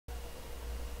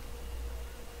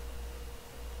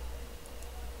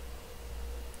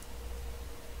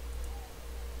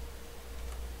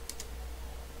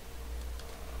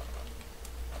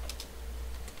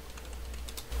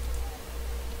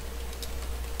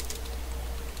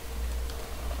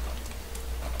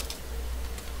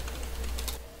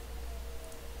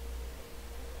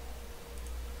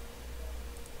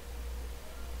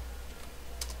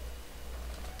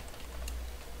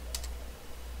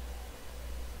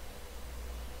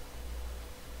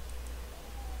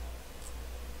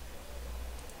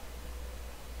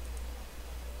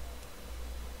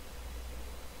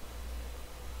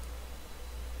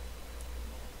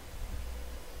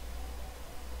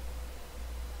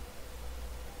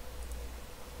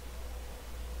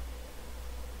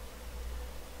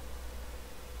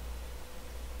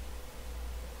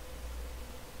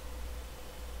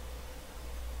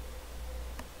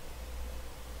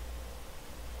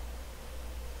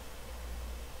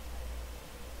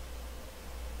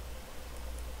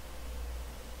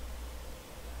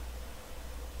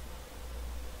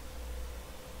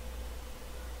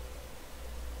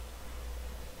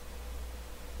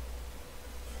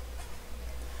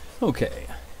Okay,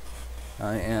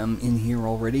 I am in here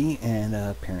already, and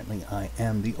apparently I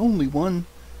am the only one.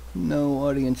 No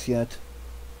audience yet.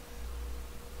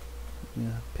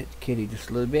 Yeah, pet the kitty just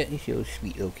a little bit. You see a little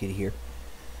sweet little kitty here.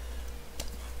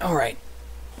 Alright,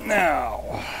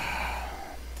 now.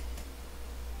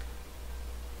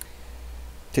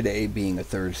 Today, being a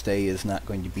Thursday, is not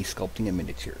going to be sculpting a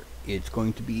miniature. It's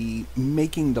going to be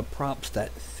making the props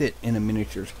that fit in a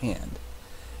miniature's hand.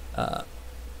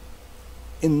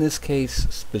 In this case,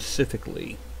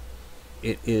 specifically,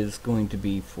 it is going to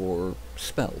be for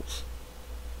spells.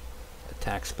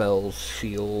 Attack spells,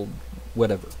 shield,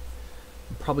 whatever.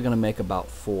 I'm probably going to make about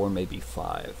 4, maybe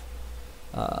 5.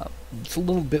 It's a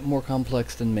little bit more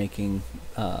complex than making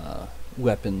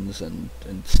weapons and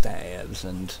staves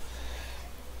and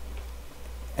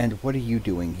what are you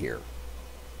doing here?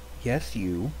 Yes,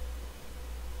 you.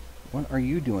 What are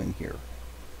you doing here?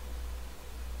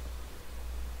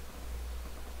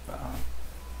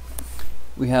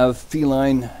 We have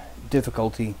feline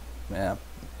difficulty. Yeah.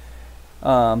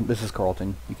 This is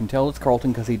Carlton. You can tell it's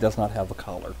Carlton because he does not have a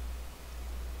collar.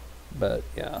 But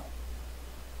yeah.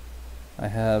 I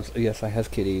have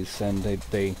kitties, and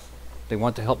they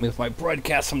want to help me with my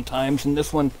broadcast sometimes, and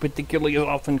this one particularly is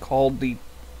often called the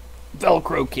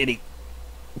Velcro kitty.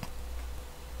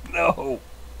 No.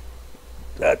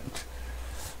 That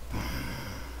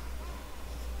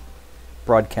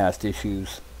broadcast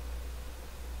issues.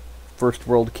 First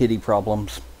world kitty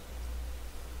problems.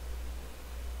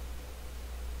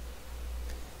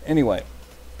 Anyway,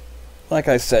 like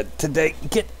I said, today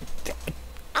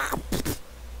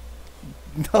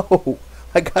no,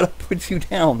 I gotta put you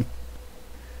down.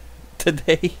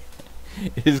 Today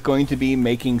is going to be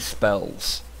making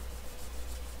spells.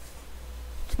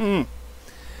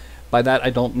 By that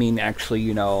I don't mean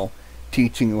actually,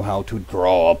 teaching you how to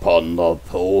draw upon the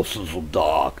forces of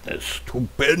darkness to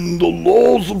bend the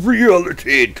laws of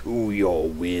reality to your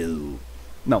will.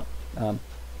 No,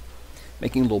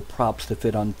 making little props to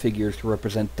fit on figures to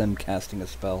represent them casting a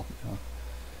spell.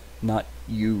 Not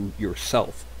you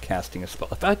yourself casting a spell.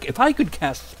 If I could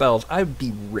cast spells, I'd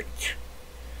be rich.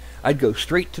 I'd go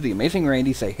straight to the Amazing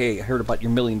Randy, say, hey, I heard about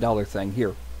your $1 million thing.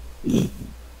 Here.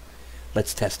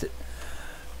 Let's test it.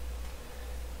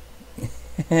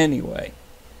 Anyway.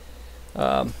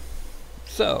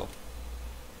 So.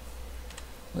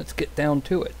 Let's get down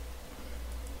to it.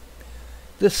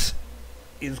 This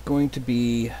is going to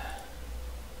be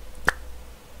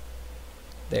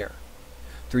there.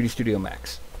 3D Studio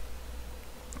Max.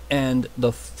 And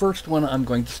the first one I'm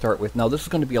going to start with, now this is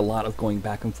going to be a lot of going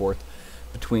back and forth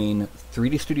between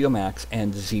 3D Studio Max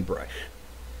and ZBrush.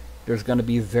 There's going to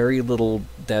be very little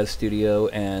Dev Studio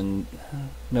and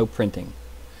no printing.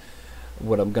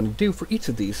 What I'm going to do for each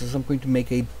of these is I'm going to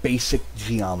make a basic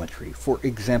geometry. For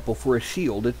example, for a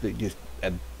shield, it's just,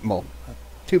 well,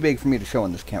 too big for me to show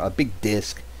on this camera. A big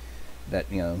disc that,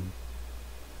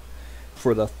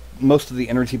 for the most of the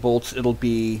energy bolts, it'll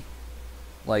be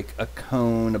like a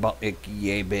cone about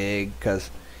yay big, because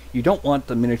you don't want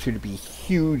the miniature to be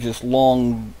huge, this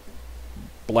long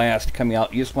blast coming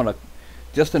out. You just want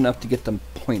just enough to get them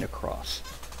point across.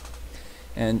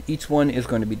 And each one is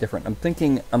going to be different. I'm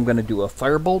thinking I'm going to do a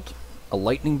firebolt, a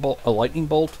lightning bolt,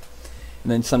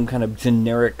 and then some kind of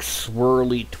generic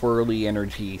swirly twirly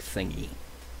energy thingy.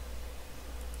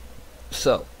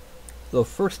 So, the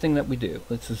first thing that we do,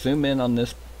 let's zoom in on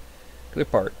this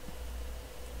part.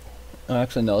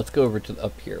 Actually, no, let's go over to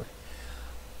up here.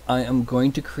 I am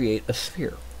going to create a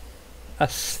sphere. A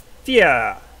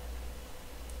sphere!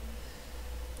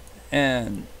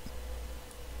 And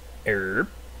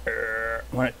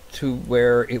want it to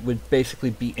where it would basically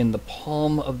be in the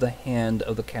palm of the hand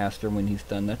of the caster when he's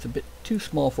done. That's a bit too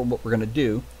small for what we're going to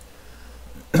do.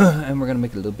 And we're going to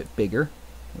make it a little bit bigger.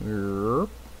 And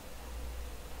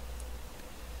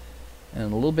a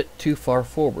little bit too far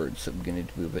forward, so we're going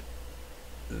to move it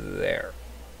there.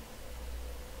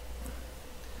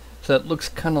 So it looks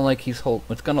kind of like it's going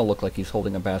to look like he's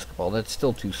holding a basketball. That's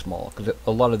still too small, because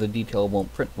a lot of the detail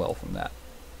won't print well from that.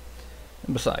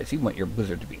 And besides, you want your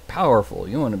wizard to be powerful.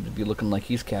 You want him to be looking like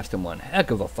he's casting one heck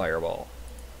of a fireball.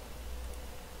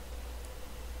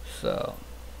 So.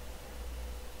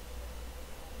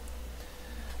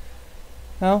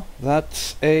 Now,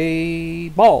 that's a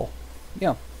ball.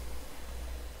 Yeah.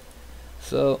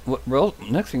 So,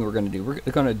 next thing we're going to do, we're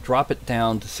going to drop it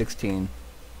down to 16.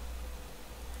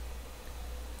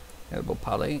 Edible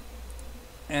poly.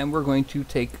 And we're going to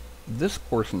take this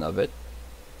portion of it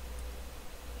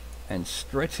and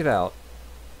stretch it out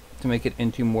to make it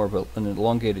into more of an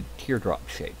elongated teardrop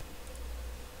shape.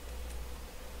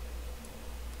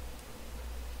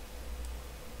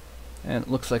 And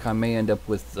it looks like I may end up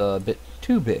with a bit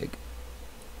too big.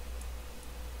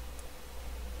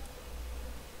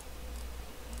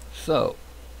 So,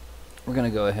 we're going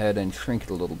to go ahead and shrink it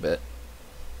a little bit.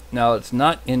 Now, it's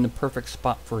not in the perfect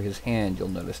spot for his hand, you'll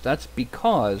notice. That's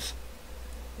because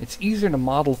it's easier to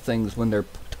model things when they're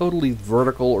totally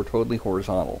vertical or totally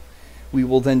horizontal. We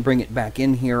will then bring it back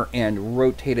in here and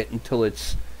rotate it until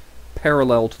it's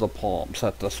parallel to the palm, so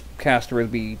that the caster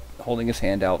would be holding his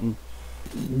hand out and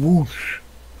whoosh.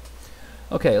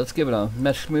 Okay, let's give it a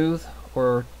mesh smooth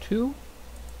or two,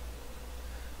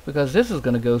 because this is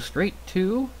going to go straight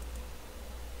to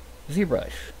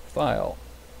ZBrush. File.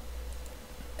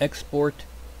 Export.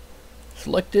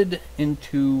 Selected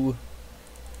into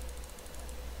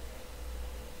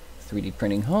 3D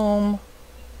Printing Home.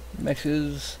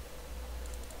 Meshes.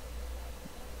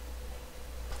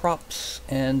 Props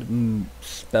and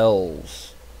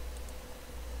spells.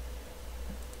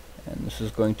 And this is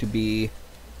going to be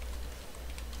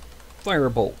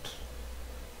firebolt.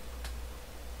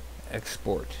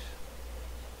 Export.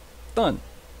 Done.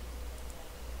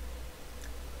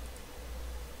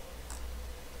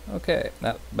 Okay,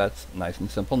 that's nice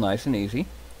and simple, nice and easy.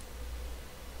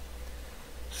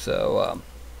 So,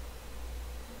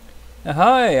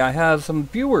 hi, I have some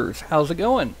viewers. How's it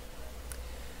going?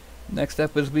 Next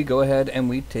step is we go ahead and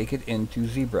we take it into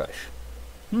ZBrush.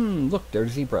 Look,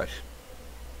 there's ZBrush.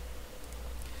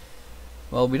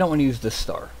 Well, we don't want to use this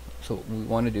star. So what we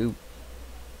want to do,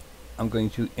 I'm going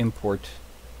to import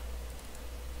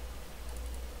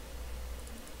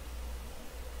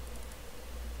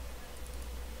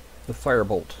the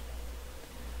firebolt.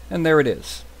 And there it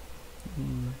is.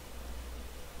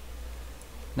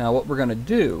 Now what we're going to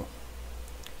do,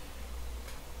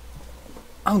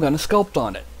 I'm going to sculpt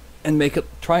on it and make it,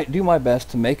 do my best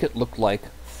to make it look like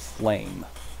flame.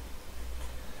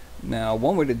 Now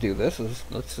one way to do this is,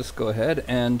 let's just go ahead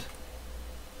and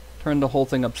turn the whole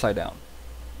thing upside down,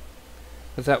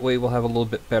 because that way we'll have a little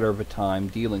bit better of a time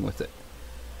dealing with it.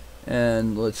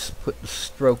 And let's put the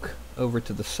stroke over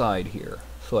to the side here,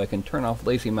 so I can turn off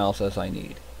lazy mouse as I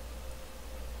need.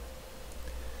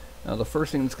 Now the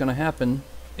first thing that's going to happen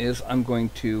is I'm going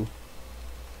to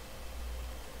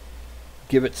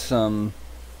give it some,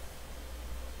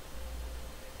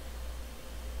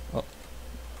 oh,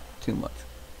 too much.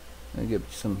 I'm going to give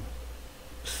it some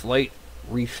slight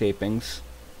reshapings.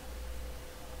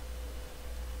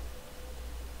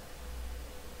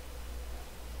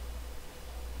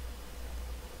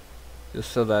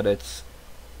 Just so that it's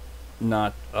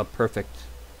not a perfect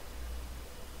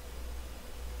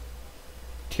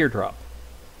teardrop.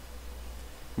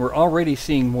 We're already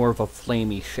seeing more of a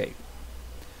flamey shape.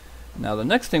 Now the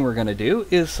next thing we're going to do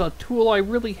is a tool I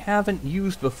really haven't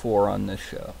used before on this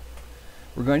show.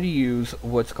 We're going to use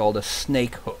what's called a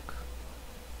snake hook.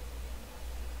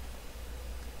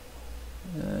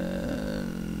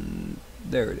 And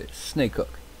there it is, snake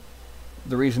hook.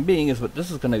 The reason being is what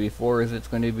this is going to be for is it's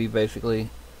going to be basically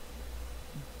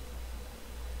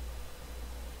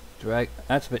drag.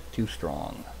 That's a bit too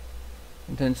strong.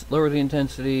 Lower the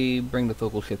intensity, bring the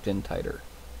focal shift in tighter.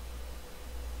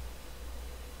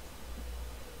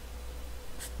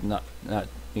 Not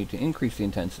need to increase the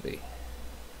intensity.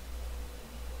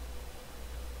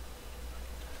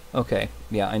 Okay,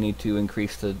 yeah, I need to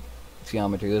increase the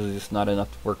geometry. This is just not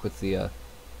enough to work with the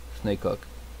snake hook.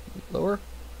 Lower.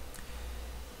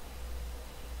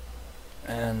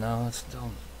 And now it's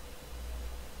still.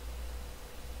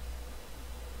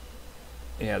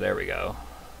 Yeah, there we go.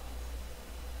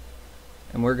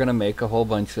 And we're going to make a whole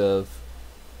bunch of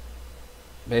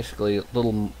basically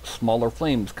little smaller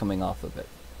flames coming off of it.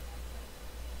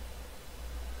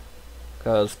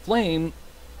 Because flame,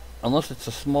 unless it's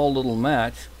a small little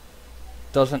match,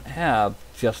 doesn't have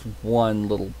just one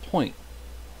little point.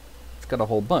 It's got a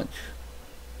whole bunch.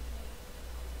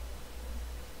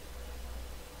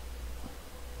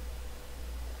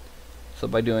 So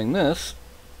by doing this,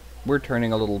 we're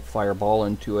turning a little fireball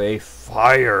into a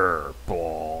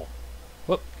fireball.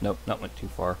 Whoop, nope, that went too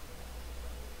far.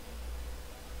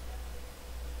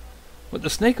 What the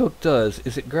snake hook does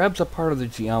is it grabs a part of the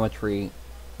geometry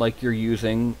like you're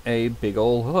using a big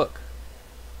old hook.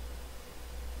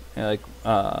 And like,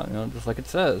 you know, just like it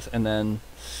says, and then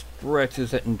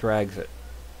stretches it and drags it.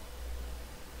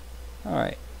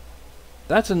 Alright.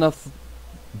 That's enough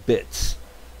bits.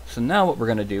 So now what we're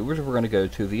going to do is we're going to go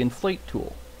to the inflate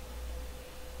tool.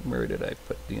 Where did I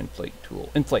put the inflate tool?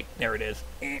 Inflate, there it is.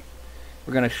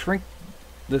 We're going to shrink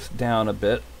this down a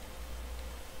bit.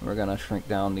 We're going to shrink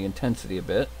down the intensity a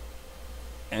bit.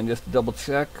 And just double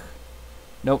check.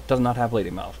 Nope, does not have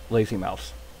lazy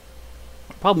mouse.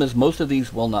 Problem is, most of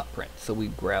these will not print, so we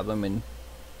grab them and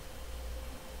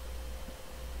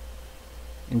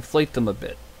inflate them a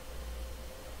bit.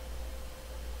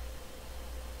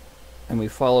 And we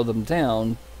follow them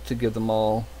down to give them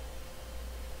all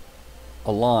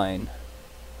a line.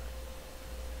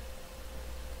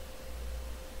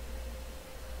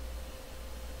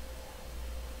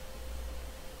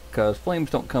 Because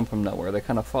flames don't come from nowhere, they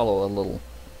kind of follow a little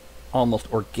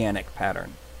almost organic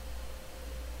pattern.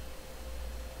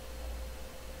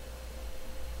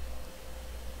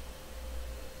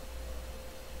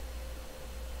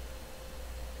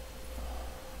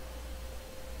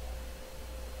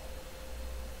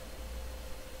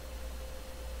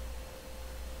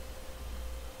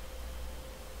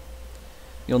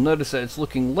 You'll notice that it's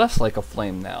looking less like a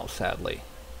flame now, sadly.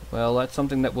 Well, that's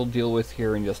something that we'll deal with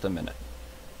here in just a minute.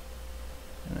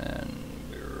 And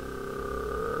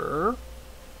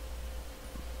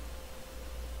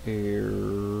here.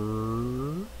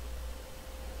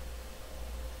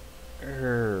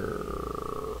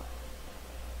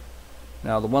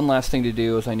 Now the one last thing to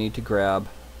do is I need to grab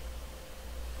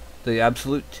the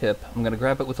absolute tip. I'm going to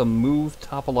grab it with a move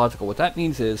topological. What that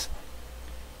means is,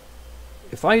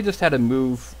 if I just had a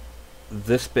move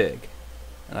this big,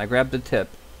 and I grab the tip,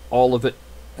 all of it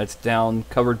that's down,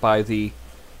 covered by the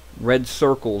red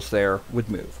circles there, would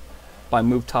move. By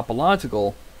move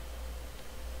topological,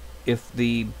 if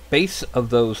the base of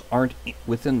those aren't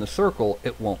within the circle,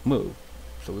 it won't move.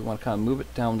 So we want to kind of move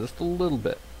it down just a little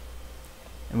bit.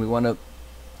 And we want to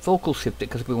focal shift it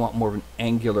because we want more of an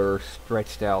angular,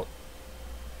 stretched out.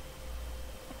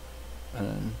 And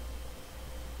then,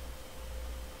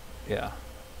 yeah.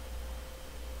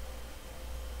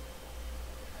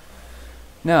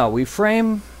 Now we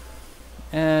frame,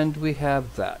 and we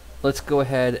have that. Let's go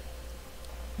ahead.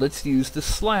 Let's use the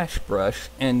slash brush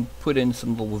and put in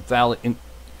some little valley,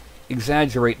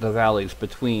 exaggerate the valleys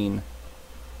between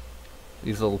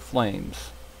these little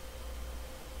flames.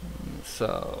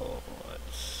 So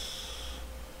let's.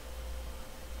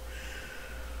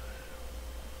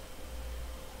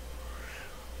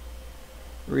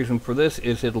 The reason for this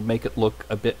is it'll make it look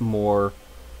a bit more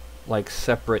like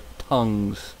separate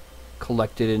tongues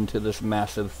collected into this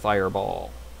massive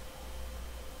fireball.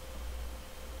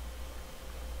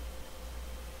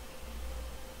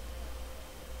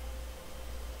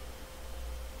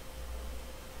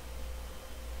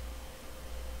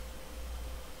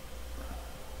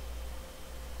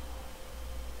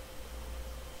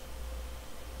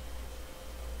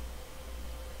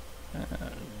 And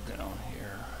down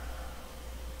here.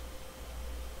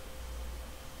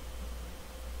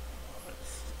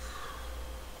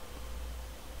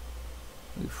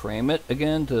 We frame it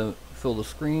again to fill the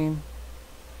screen.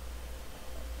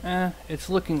 It's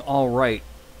looking alright,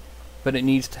 but it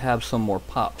needs to have some more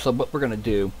pop. So what we're going to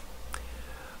do,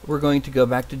 we're going to go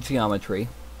back to geometry,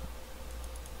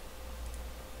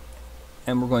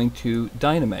 and we're going to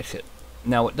Dynamesh it.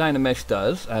 Now what Dynamesh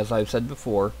does, as I've said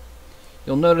before,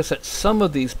 you'll notice that some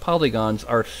of these polygons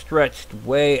are stretched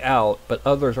way out, but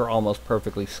others are almost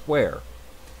perfectly square.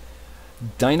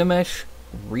 Dynamesh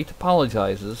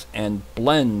retopologizes and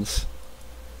blends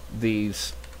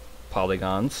these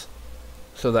polygons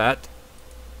so that,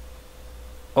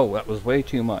 oh, that was way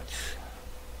too much.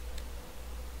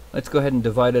 Let's go ahead and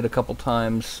divide it a couple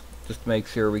times just to make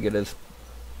sure we get as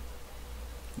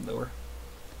lower.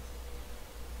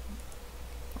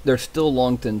 There's still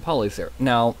long thin polys there.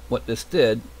 Now what this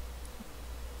did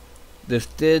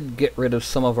get rid of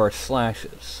some of our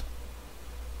slashes,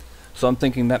 so I'm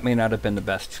thinking that may not have been the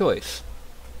best choice.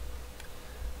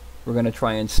 We're going to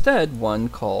try instead one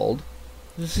called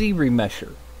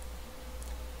Z-Remesher.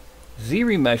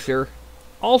 Z-Remesher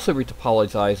also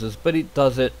retopologizes, but it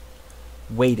does it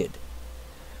weighted.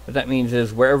 What that means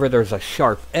is wherever there's a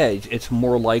sharp edge, it's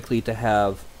more likely to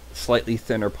have slightly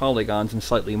thinner polygons and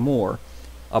slightly more.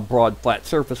 A broad flat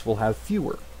surface will have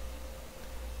fewer.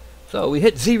 So we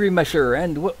hit Z-Remesher,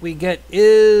 and what we get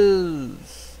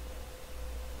is,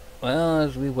 well,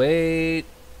 as we wait,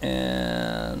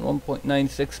 and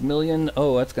 1.96 million.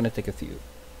 Oh, that's going to take a few.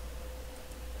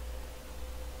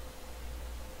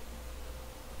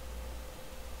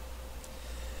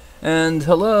 And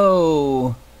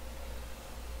hello.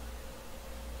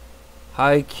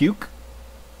 Hi, Cuke.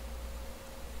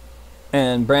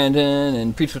 And Brandon,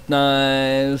 and Preach with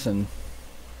Knives, and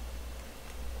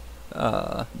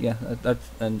yeah, that's,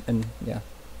 and yeah.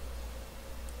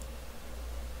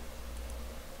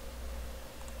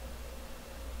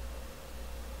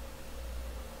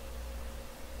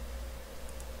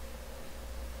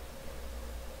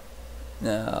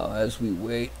 Now, as we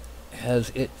wait,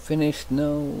 has it finished?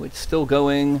 No, it's still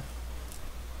going.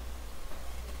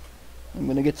 I'm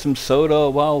gonna get some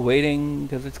soda while waiting,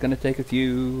 because it's gonna take a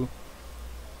few.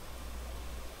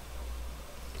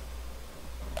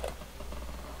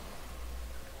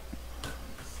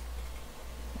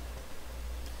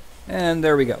 And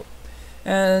there we go.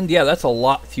 And yeah, that's a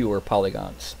lot fewer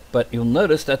polygons. But you'll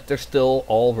notice that they're still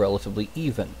all relatively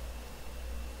even.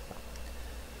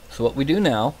 So what we do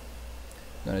now,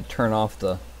 I'm going to turn off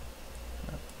the...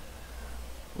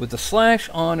 With the slash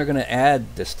on, we're going to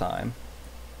add this time.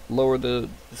 Lower the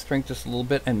strength just a little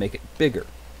bit and make it bigger.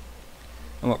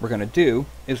 And what we're going to do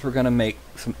is we're going to make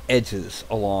some edges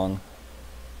along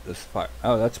this fire.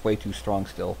 Oh, that's way too strong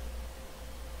still.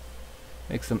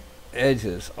 Make some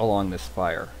edges along this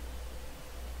fire.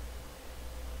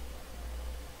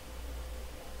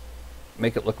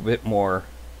 Make it look a bit more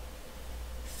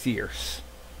fierce.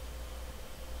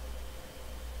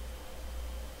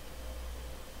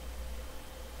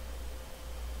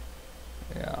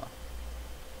 Yeah.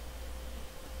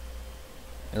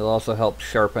 It'll also help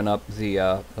sharpen up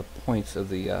the points of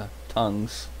the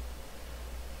tongues.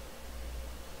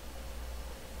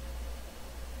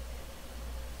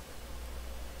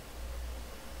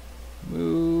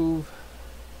 Move.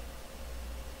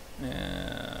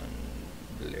 And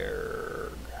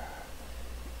blurg.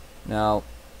 Now,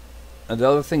 the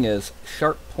other thing is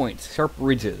sharp points, sharp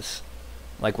ridges,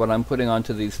 like what I'm putting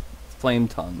onto these flame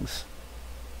tongues,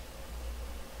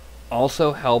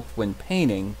 also help when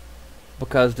painting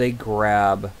because they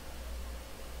grab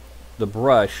the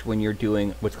brush when you're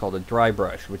doing what's called a dry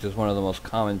brush, which is one of the most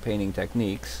common painting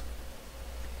techniques,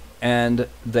 and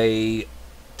they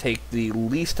take the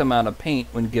least amount of paint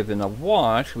when given a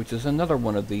wash, which is another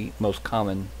one of the most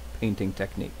common painting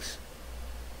techniques.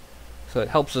 So it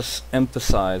helps us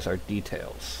emphasize our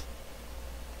details.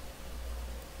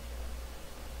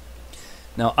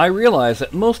 Now I realize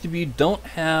that most of you don't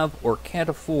have or can't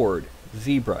afford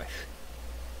ZBrush.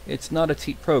 It's not a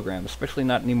cheap program, especially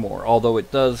not anymore, although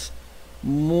it does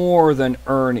more than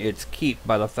earn its keep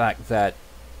by the fact that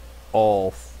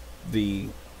all the...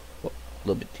 Whoa, a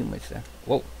little bit too much there.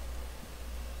 Whoa.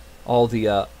 All the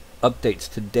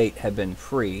updates to date have been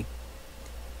free.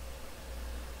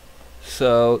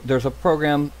 So there's a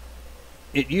program.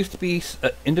 It used to be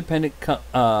an independent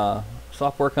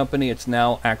software company. It's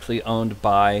now actually owned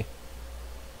by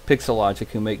Pixelogic,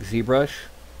 who make ZBrush,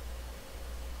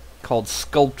 called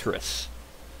Sculptress.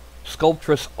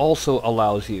 Sculptress also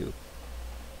allows you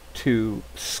to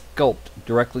sculpt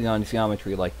directly on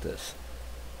geometry like this.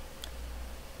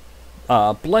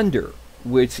 Blender,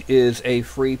 which is a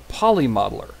free poly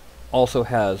modeler, also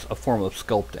has a form of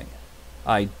sculpting.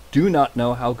 I do not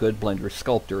know how good Blender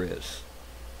Sculptor is.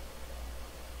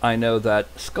 I know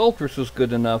that Sculptress was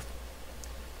good enough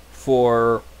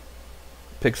for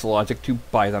Pixelogic to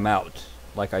buy them out,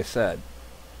 like I said.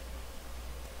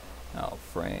 Now,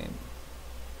 frame.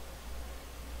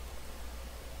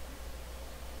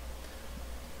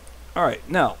 Alright,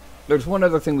 now, there's one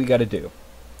other thing we gotta do.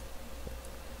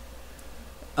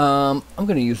 I'm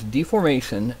going to use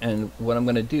deformation, and what I'm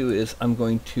going to do is I'm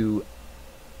going to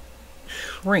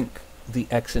shrink the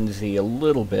X and Z a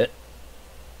little bit.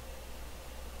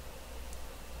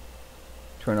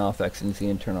 Turn off X and Z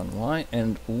and turn on Y,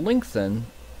 and lengthen.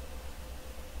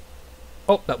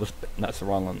 Oh, that's the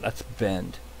wrong one. That's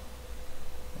bend.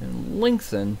 And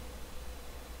lengthen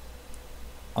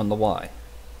on the Y.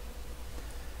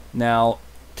 Now,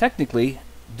 technically,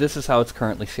 this is how it's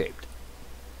currently shaped.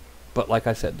 But like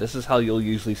I said, this is how you'll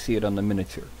usually see it on the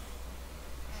miniature.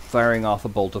 Firing off a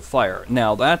bolt of fire.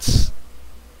 Now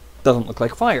doesn't look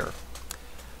like fire.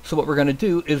 So what we're going to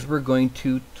do is we're going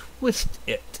to twist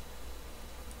it.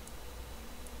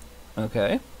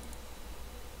 Okay.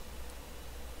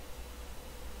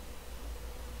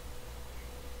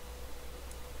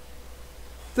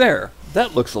 There.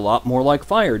 That looks a lot more like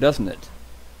fire, doesn't it?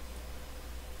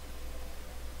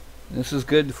 This is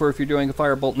good for if you're doing a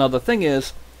firebolt. Now the thing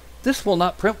is, this will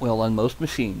not print well on most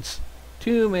machines.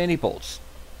 Too many bolts.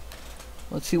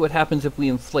 Let's see what happens if we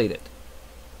inflate it.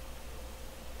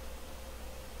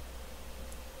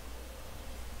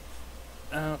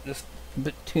 Just a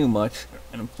bit too much.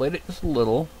 And inflate it just a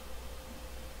little.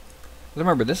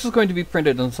 Remember, this is going to be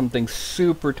printed on something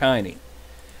super tiny.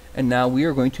 And now we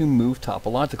are going to move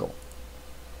topological.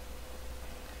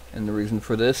 And the reason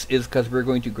for this is because we're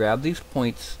going to grab these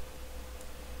points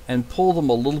and pull them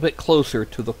a little bit closer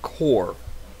to the core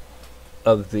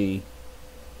of the,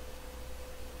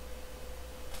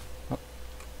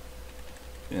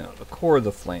 the core of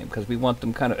the flame, because we want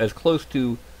them kind of as close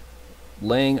to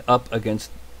laying up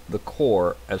against the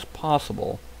core as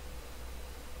possible.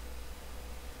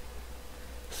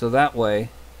 So that way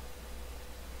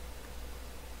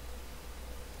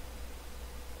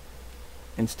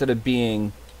instead of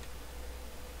being,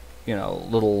 you know,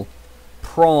 little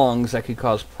prongs that could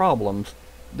cause problems,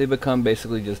 they become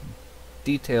basically just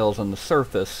details on the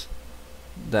surface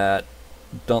that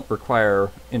don't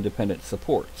require independent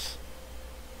supports.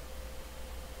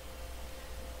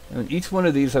 And each one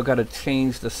of these, I've got to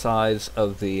change the size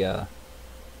of the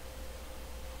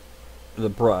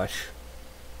brush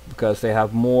because they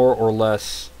have more or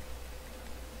less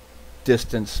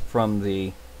distance from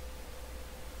the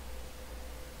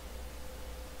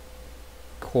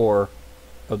core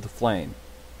of the flame.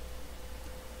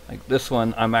 Like this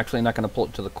one, I'm actually not going to pull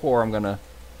it to the core, I'm going to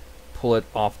pull it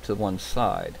off to one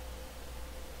side.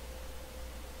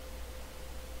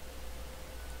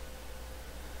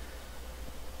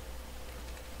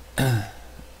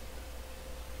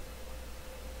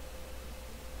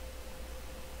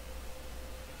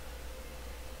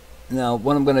 Now,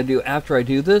 what I'm going to do after I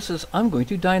do this is I'm going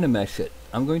to Dynamesh it.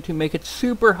 I'm going to make it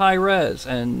super high res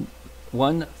and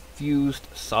one fused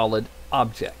solid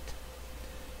object.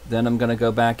 Then I'm going to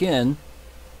go back in.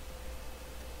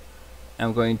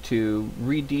 I'm going to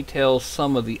redetail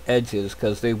some of the edges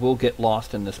because they will get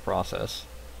lost in this process.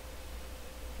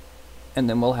 And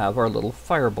then we'll have our little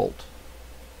firebolt.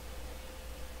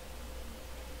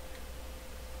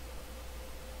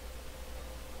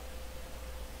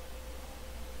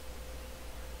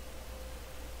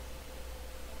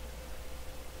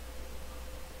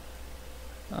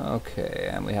 Okay,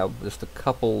 and we have just a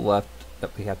couple left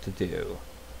that we have to do.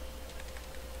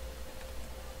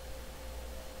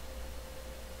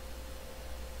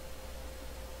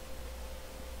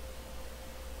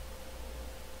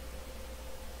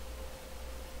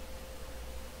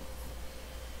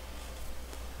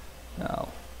 Now,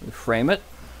 we frame it.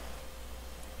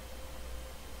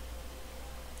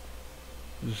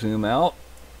 Zoom out.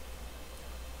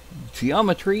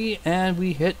 Geometry, and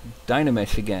we hit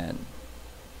Dynamesh again.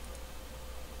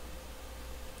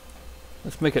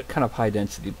 Let's make it kind of high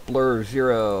density. Blur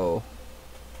 0.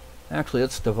 Actually,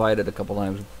 let's divide it a couple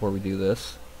times before we do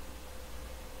this.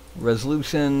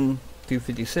 Resolution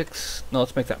 256. No,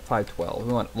 let's make that 512.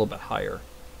 We want it a little bit higher.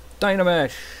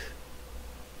 Dynamesh.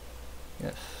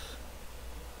 Yes.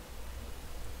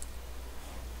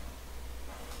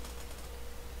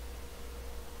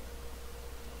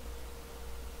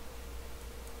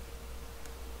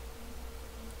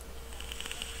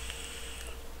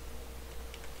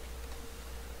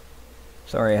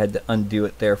 Sorry, I had to undo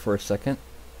it there for a second.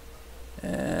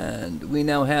 And we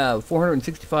now have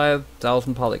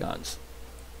 465,000 polygons.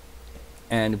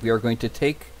 And we are going to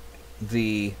take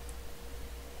the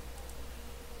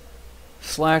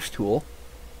slash tool,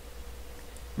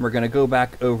 and we're going to go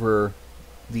back over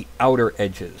the outer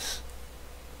edges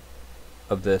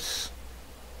of this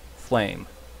flame.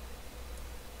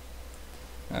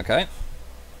 Okay?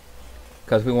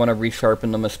 Because we want to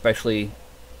resharpen them, especially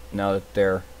now that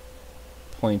they're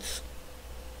points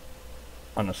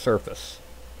on a surface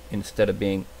instead of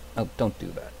being, oh, don't do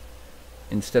that,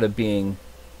 instead of being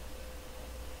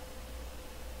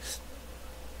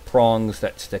prongs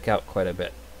that stick out quite a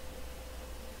bit.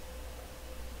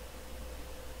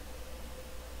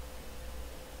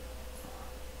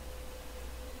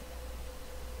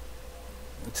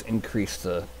 Let's increase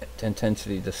the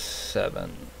intensity to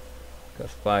 7 because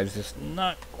 5 is just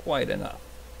not quite enough.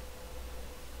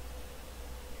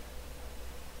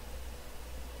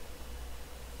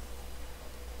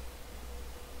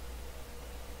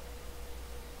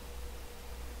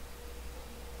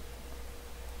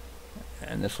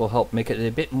 And this will help make it a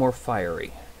bit more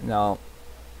fiery. Now,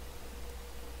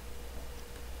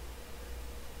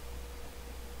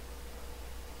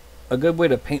 a good way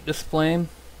to paint this flame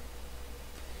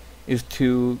is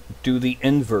to do the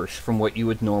inverse from what you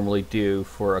would normally do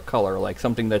for a color. Like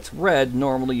something that's red,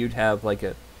 normally you'd have like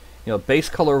a, you know, base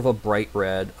color of a bright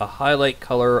red, a highlight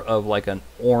color of like an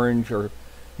orange or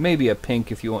maybe a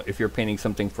pink if you want, if you're painting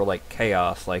something for like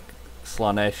chaos, like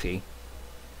Slaneshi,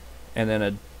 and then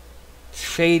a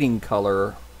shading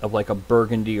color of like a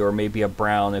burgundy or maybe a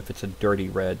brown if it's a dirty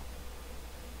red.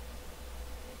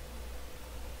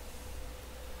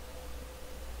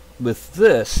 With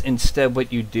this, instead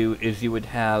what you do is you would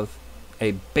have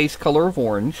a base color of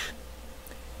orange,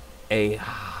 a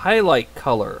highlight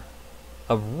color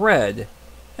of red,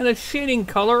 and a shading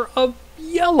color of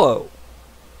yellow.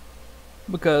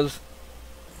 Because,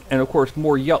 and of course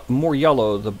more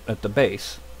yellow at the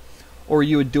base. Or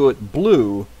you would do it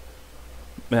blue.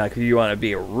 Like if you want to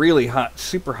be a really hot,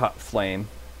 super hot flame,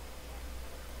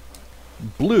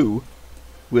 blue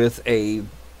with a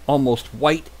almost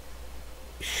white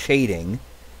shading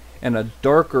and a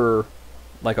darker,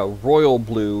 like a royal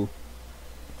blue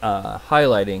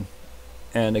highlighting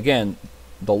And again,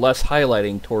 the less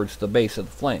highlighting towards the base of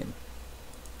the flame.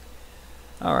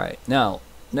 Alright, now,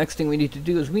 next thing we need to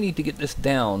do is we need to get this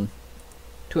down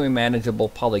to a manageable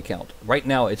poly count. Right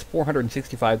now it's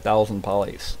 465,000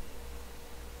 polys.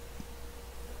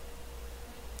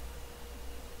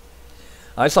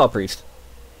 I saw a priest.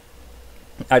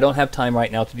 I don't have time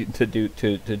right now to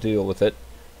deal with it,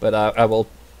 but I will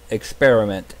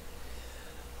experiment.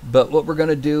 But what we're going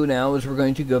to do now is we're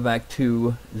going to go back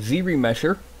to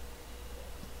Z-Remesher,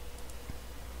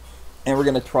 and we're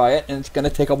going to try it, and it's going to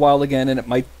take a while again, and it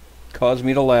might cause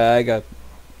me to lag.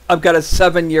 I've got a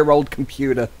 7-year-old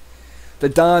computer. The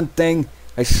darn thing,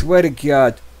 I swear to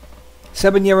God.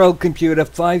 7-year-old computer,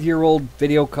 5-year-old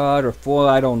video card, or 4,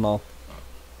 I don't know.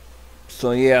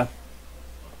 So yeah.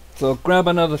 So grab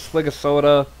another swig of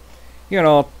soda. You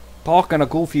know, talk in a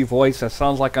goofy voice that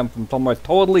sounds like I'm from somewhere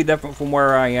totally different from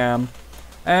where I am.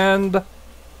 And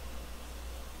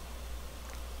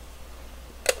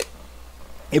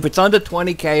if it's under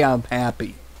 20K, I'm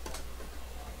happy.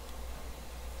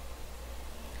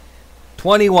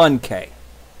 21K.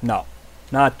 No.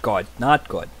 Not good. Not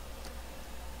good.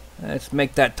 Let's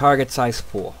make that target size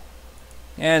 4.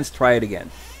 And let's try it again.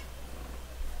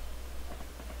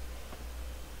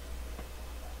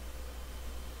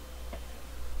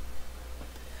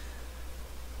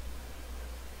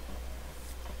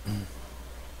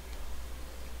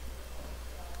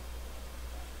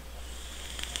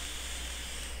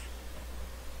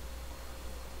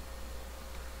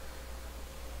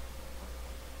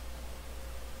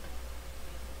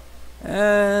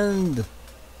 And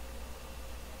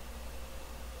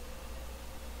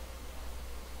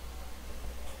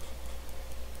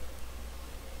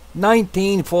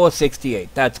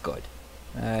 19,468. That's good.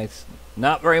 It's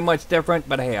not very much different,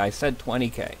 but hey, I said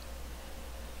 20K.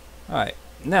 Alright,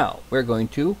 now we're going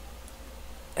to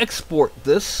export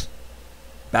this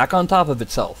back on top of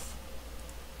itself.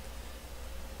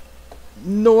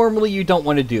 Normally you don't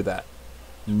want to do that.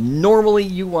 Normally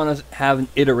you want to have an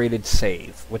iterated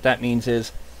save. What that means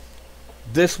is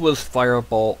this was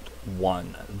firebolt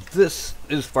 1. This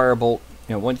is firebolt,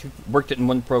 you know, once you've worked it in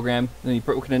one program, then you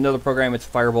work it in another program, it's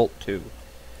firebolt 2.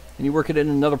 And you work it in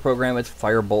another program, it's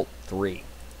firebolt 3.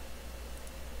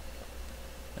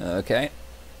 Okay,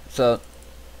 so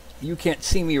you can't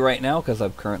see me right now because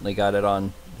I've currently got it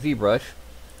on ZBrush,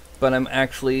 but I'm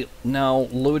actually now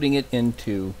loading it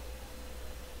into,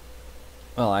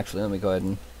 well, actually, let me go ahead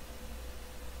and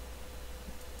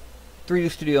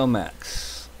 3D Studio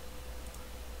Max.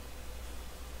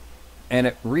 And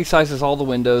it resizes all the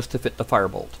windows to fit the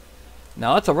firebolt.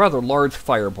 Now, that's a rather large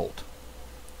firebolt.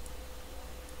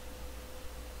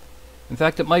 In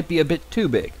fact, it might be a bit too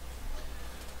big.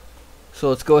 So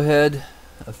let's go ahead,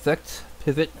 Effect,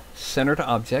 Pivot, Center to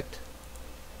Object,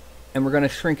 and we're going to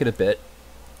shrink it a bit,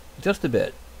 just a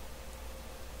bit.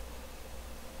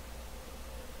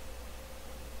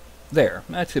 There,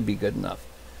 that should be good enough.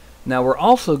 Now we're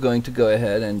also going to go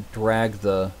ahead and drag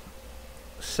the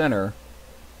center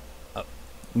up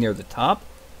near the top,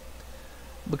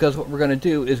 because what we're going to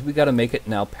do is we got to make it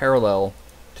now parallel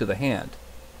to the hand.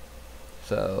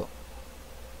 So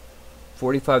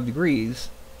 45 degrees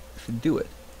should do it.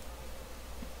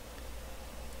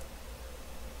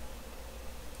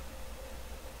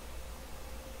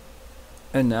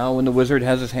 And now when the wizard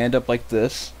has his hand up like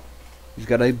this, he's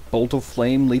got a bolt of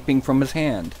flame leaping from his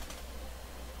hand.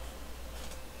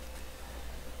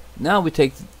 Now we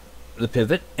take the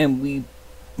pivot and we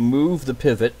move the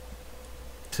pivot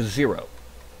to 0.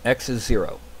 X is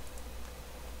 0.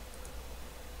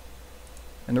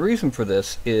 And the reason for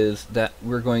this is that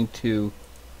we're going to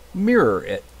mirror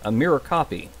it, a mirror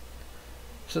copy,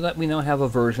 so that we now have a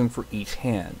version for each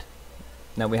hand.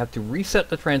 Now we have to reset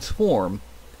the transform,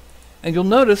 and you'll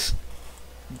notice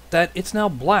that it's now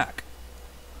black.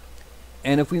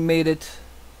 And if we made it,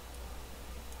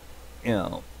 you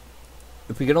know,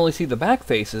 if we could only see the back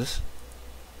faces,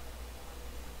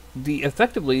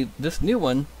 effectively this new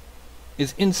one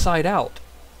is inside out.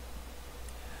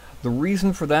 The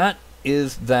reason for that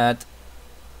is that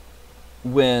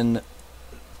when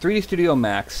 3D Studio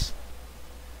Max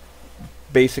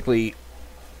basically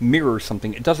mirrors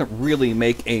something, it doesn't really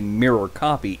make a mirror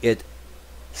copy. It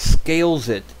scales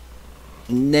it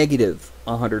negative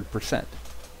 100%.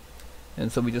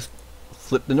 And so we just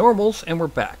flip the normals and we're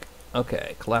back.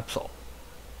 Okay, collapse all.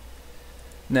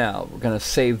 Now we're going to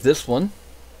save this one.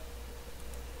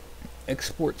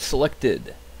 Export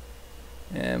selected.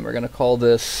 And we're going to call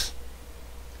this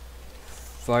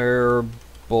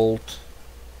firebolt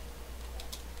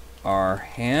our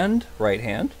hand, right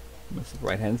hand. This is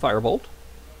right hand firebolt.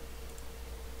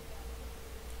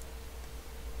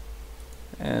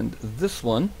 And this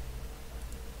one,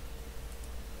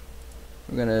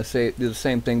 we're going to do the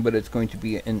same thing, but it's going to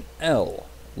be an L,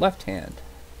 left hand.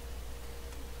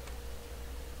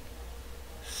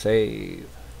 Save.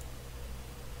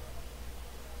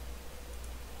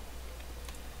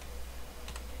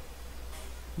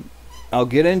 I'll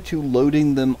get into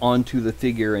loading them onto the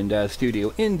figure in Daz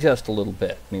Studio in just a little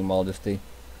bit. Meanwhile, just the...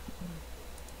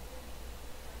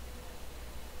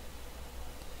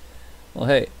 Well,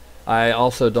 hey, I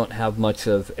also don't have much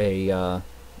of a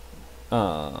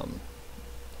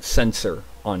sensor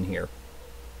on here.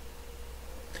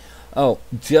 Oh,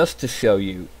 just to show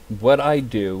you what I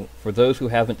do for those who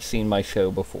haven't seen my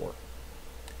show before.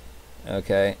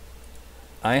 Okay,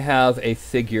 I have a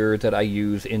figure that I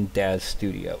use in Daz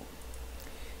Studio.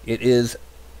 It is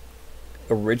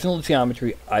original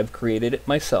geometry. I've created it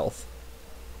myself,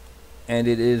 and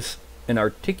it is an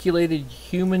articulated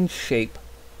human shape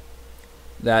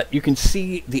that you can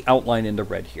see the outline in the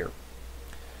red here.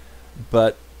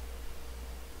 But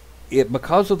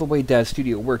because of the way Daz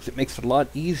Studio works, it makes it a lot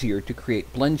easier to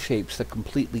create blend shapes that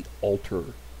completely alter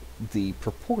the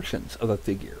proportions of a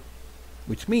figure.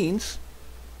 Which means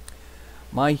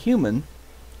my human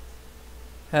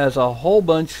has a whole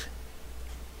bunch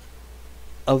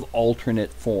of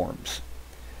alternate forms.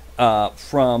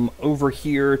 From over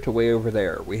here to way over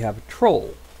there. We have a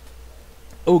troll,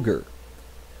 ogre,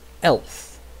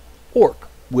 elf, orc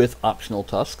with optional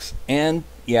tusks, and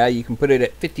yeah, you can put it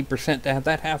at 50% to have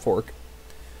that half-orc,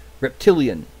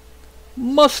 reptilian,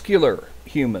 muscular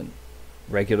human,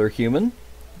 regular human,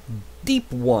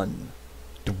 deep one,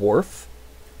 dwarf,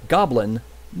 goblin,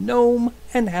 gnome,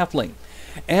 and halfling.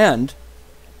 And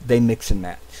they mix and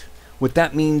match. What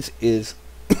that means is,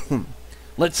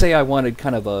 let's say I wanted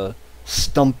kind of a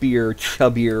stumpier,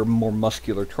 chubbier, more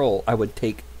muscular troll. I would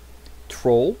take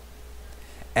troll,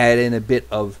 add in a bit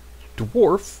of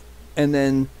dwarf, and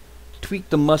then tweak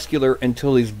the muscular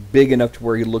until he's big enough to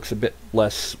where he looks a bit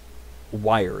less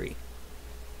wiry.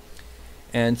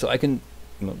 And so I can,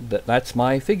 that's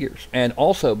my figures. And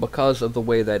also, because of the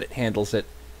way that it handles it,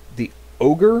 the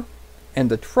ogre and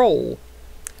the troll,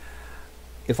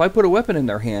 if I put a weapon in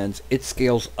their hands, it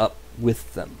scales up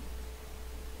with them.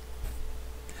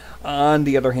 On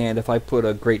the other hand, if I put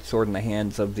a great sword in the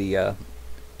hands of the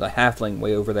halfling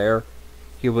way over there,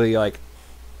 he'll be like,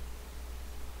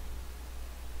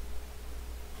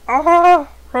 "Ah,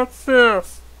 what's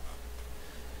this?"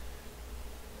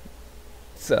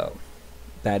 So,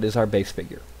 that is our base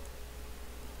figure.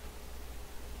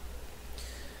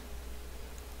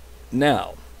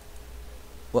 Now,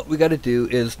 what we got to do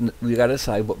is we got to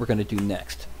decide what we're going to do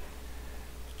next.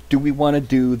 Do we want to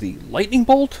do the lightning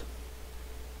bolt,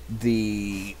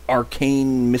 the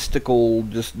arcane, mystical,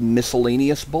 just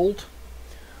miscellaneous bolt,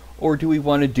 or do we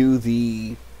want to do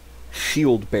the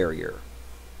shield barrier?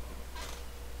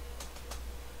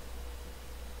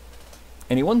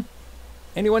 Anyone?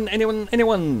 Anyone? Anyone?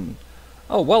 Anyone?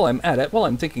 Oh, while I'm at it, while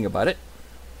I'm thinking about it,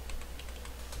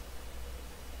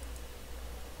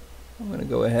 I'm going to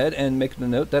go ahead and make the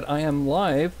note that I am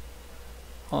live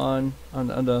on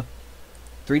the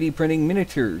 3D printing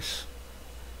miniatures.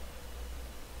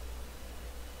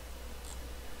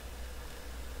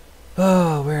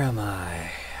 Oh, where am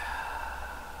I?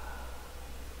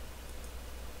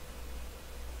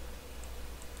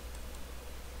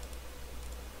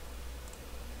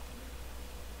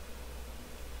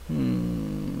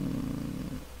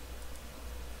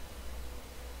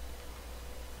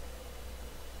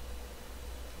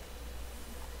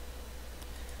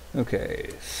 Okay,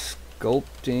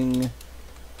 sculpting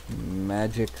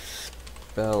magic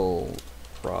spell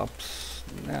props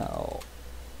now.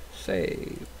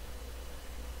 Save.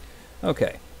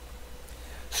 Okay,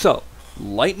 so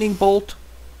lightning bolt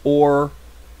or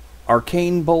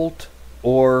arcane bolt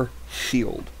or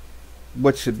shield.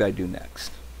 What should I do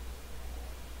next?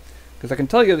 Because I can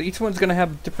tell you that each one's going to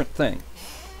have a different thing.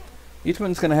 Each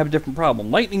one's going to have a different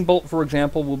problem. Lightning bolt, for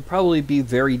example, will probably be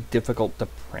very difficult to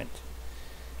print.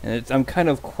 And I'm kind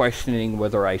of questioning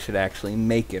whether I should actually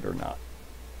make it or not.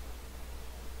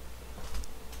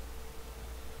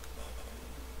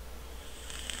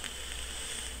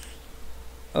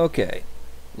 Okay,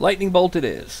 lightning bolt it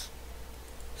is.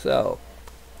 So,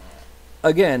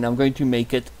 again, I'm going to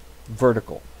make it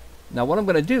vertical. Now what I'm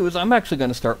going to do is I'm actually going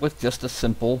to start with just a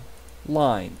simple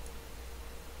line.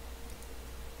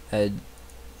 A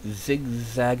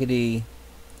zigzaggedy,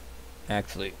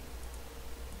 actually,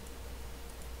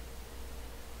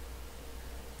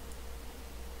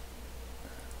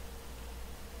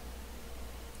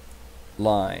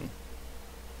 line.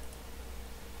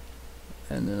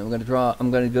 And then I'm going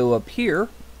to go up here,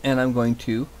 and I'm going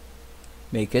to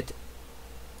make it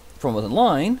from a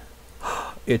line.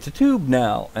 It's a tube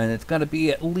now, and it's got to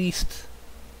be at least,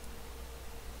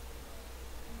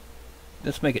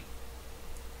 let's make it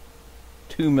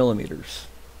 2 millimeters.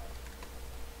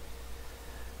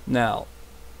 Now,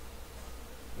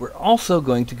 we're also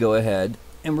going to go ahead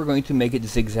and we're going to make it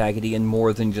zigzaggedy in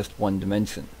more than just one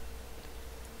dimension.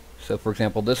 So for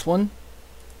example, this one,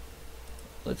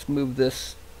 let's move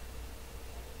this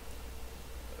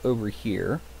over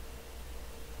here.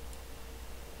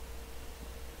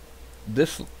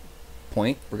 This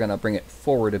point, we're going to bring it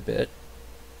forward a bit.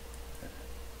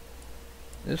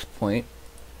 This point,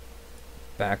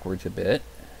 backwards a bit.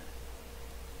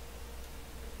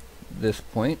 This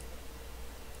point,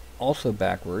 also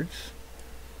backwards.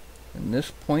 And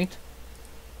this point,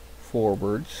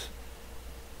 forwards.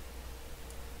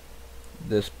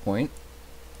 This point,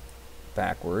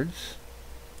 backwards.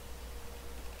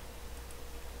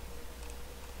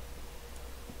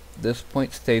 This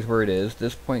point stays where it is.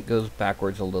 This point goes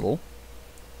backwards a little.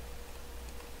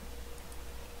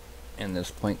 And this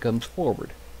point comes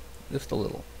forward just a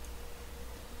little.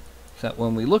 So that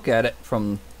when we look at it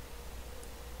from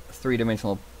a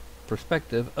three-dimensional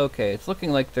perspective, okay, it's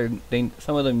looking like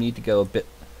some of them need to go a bit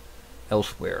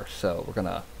elsewhere. So we're going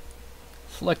to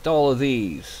select all of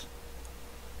these.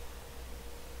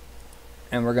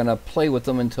 And we're going to play with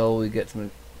them until we get some...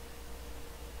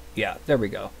 Yeah, there we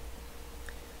go.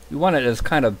 We want it as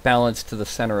kind of balanced to the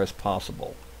center as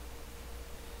possible.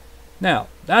 Now,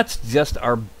 that's just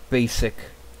our basic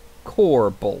core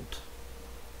bolt.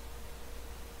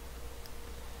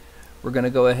 We're going to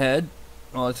go ahead,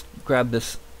 well, let's grab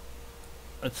this,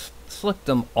 let's select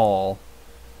them all.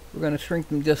 We're going to shrink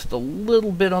them just a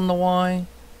little bit on the Y.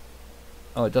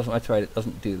 Oh, it doesn't, that's right, it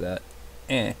doesn't do that.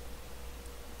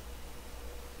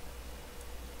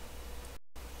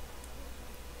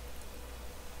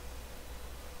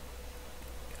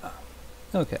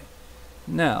 Okay,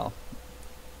 now,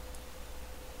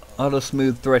 auto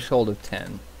smooth threshold of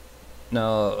 10.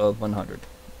 No, of 100.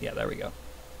 Yeah, there we go.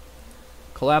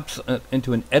 Collapse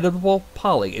into an editable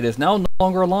poly. It is now no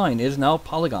longer a line, it is now a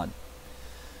polygon.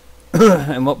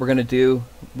 And what we're going to do,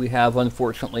 we have,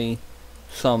 unfortunately,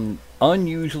 some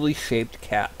unusually shaped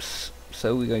caps.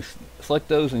 So we're going to select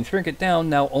those and shrink it down.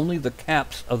 Now only the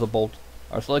caps of the bolt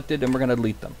are selected, and we're going to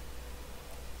delete them.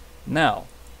 Now,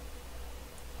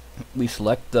 we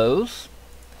select those,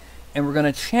 and we're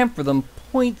going to chamfer them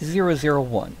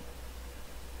 0.001.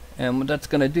 And what that's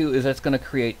going to do is that's going to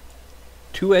create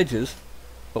two edges,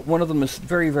 but one of them is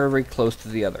very, very, very close to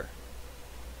the other.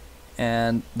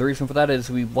 And the reason for that is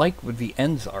we like what the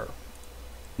ends are.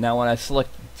 Now when I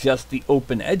select just the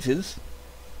open edges,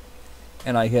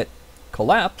 and I hit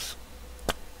collapse,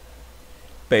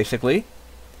 basically,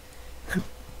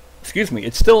 excuse me,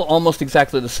 it's still almost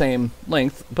exactly the same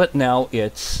length, but now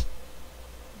it's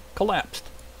collapsed.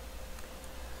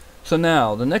 So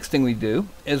now, the next thing we do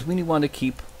is we want to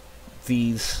keep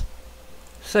these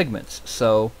segments.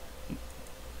 So,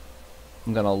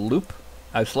 I'm going to loop.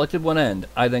 I've selected one end.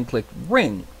 I then click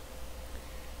ring.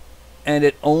 And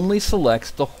it only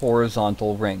selects the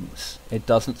horizontal rings. It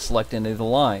doesn't select any of the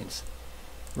lines.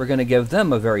 We're going to give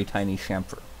them a very tiny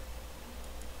chamfer.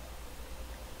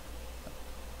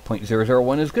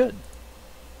 0.001 is good.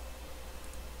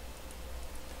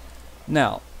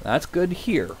 Now, that's good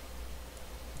here.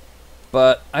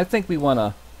 But I think we want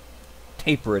to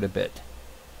taper it a bit.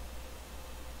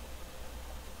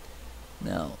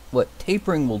 Now, what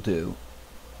tapering will do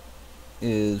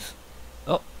is...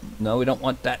 Oh, no, we don't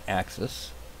want that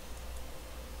axis.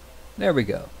 There we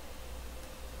go.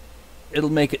 It'll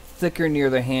make it thicker near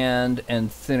the hand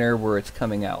and thinner where it's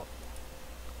coming out.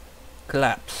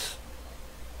 Collapse.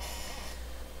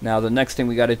 Now the next thing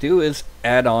we got to do is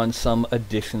add on some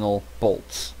additional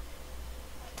bolts.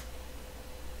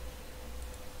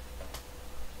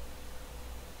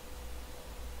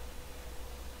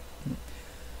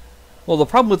 Well, the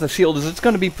problem with the shield is it's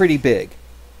going to be pretty big.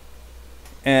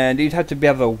 And you'd have to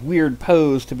have a weird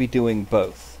pose to be doing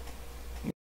both.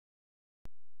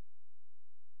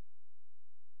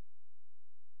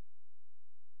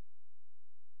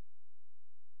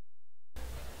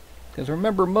 Because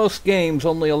remember, most games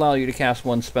only allow you to cast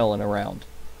one spell in a round.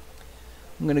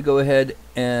 I'm going to go ahead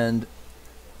and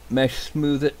mesh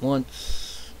smooth it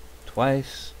once,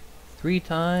 twice, 3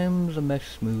 times a mesh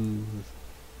smooth.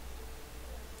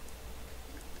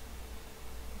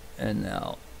 And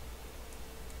now,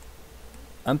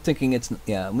 I'm thinking it's,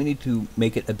 yeah, we need to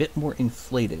make it a bit more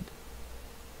inflated.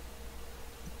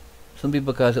 Simply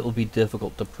because it will be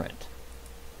difficult to print.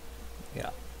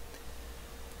 Yeah.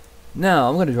 Now,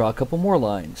 I'm going to draw a couple more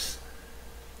lines.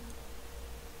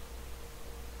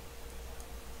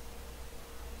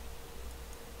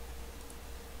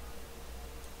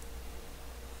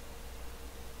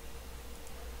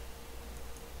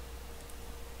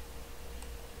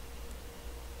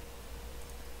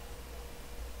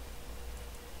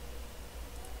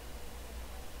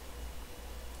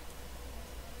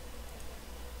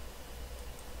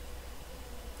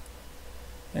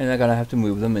 And I'm going to have to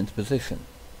move them into position.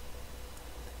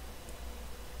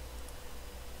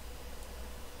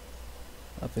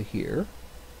 Up here.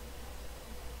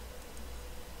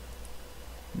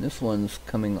 And this one's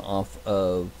coming off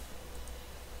of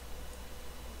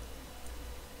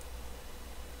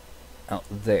out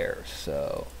there,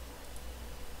 so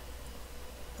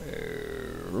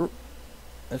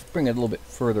let's bring it a little bit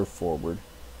further forward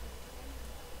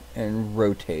and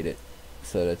rotate it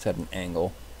so that it's at an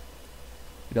angle.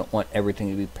 We don't want everything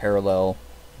to be parallel.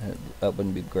 That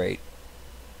wouldn't be great.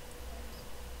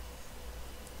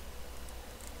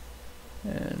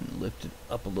 And lift it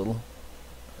up a little.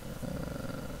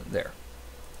 There.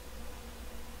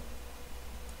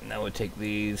 Now we'll take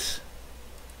these,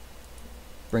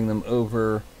 bring them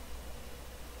over.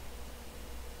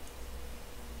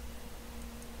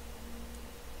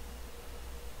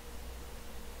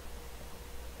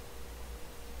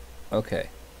 Okay.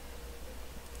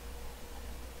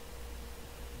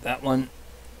 That one,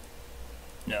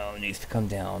 no, it needs to come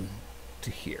down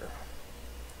to here.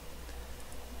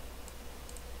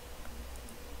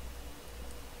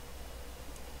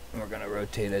 And we're going to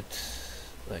rotate it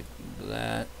like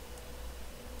that.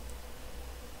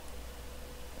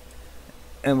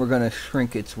 And we're going to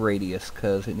shrink its radius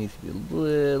because it needs to be a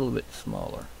little bit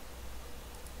smaller.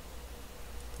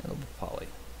 A little bit poly.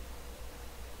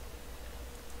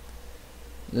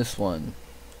 This one,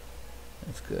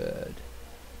 that's good.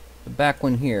 The back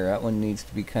one here, that one needs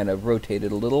to be kind of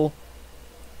rotated a little.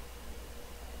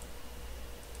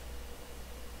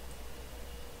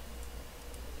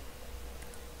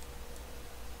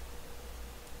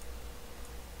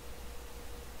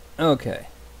 Okay.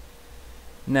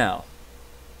 Now,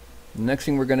 the next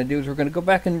thing we're going to do is we're going to go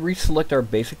back and reselect our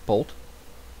basic bolt.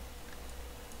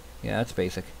 Yeah, that's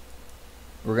basic.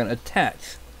 We're going to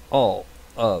attach all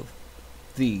of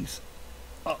these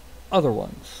other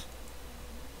ones.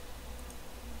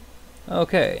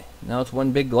 Okay, now it's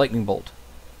one big lightning bolt.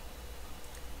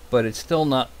 But it's still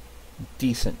not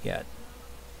decent yet.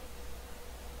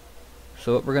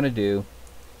 So what we're going to do,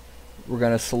 we're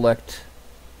going to select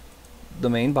the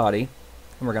main body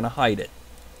and we're going to hide it.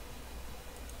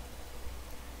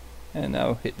 And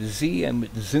now hit Z and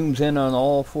it zooms in on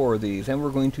all four of these, and we're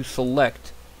going to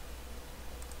select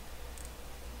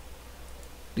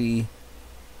the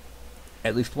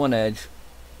at least one edge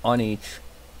on each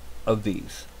of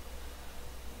these.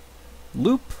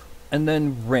 Loop and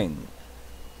then ring.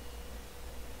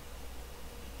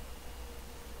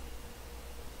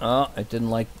 Oh, it didn't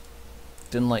like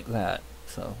that.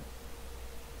 So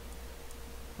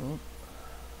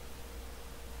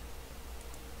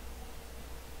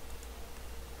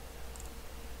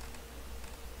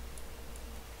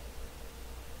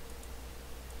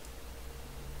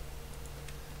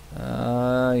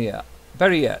yeah.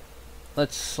 Better yet,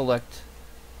 let's select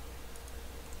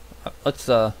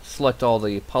all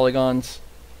the polygons.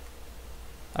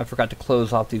 I forgot to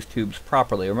close off these tubes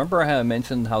properly. Remember how I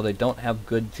mentioned how they don't have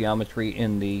good geometry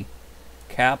in the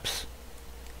caps?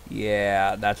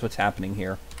 Yeah, that's what's happening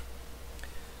here.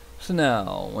 So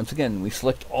now, once again, we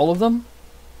select all of them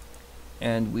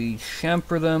and we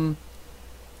chamfer them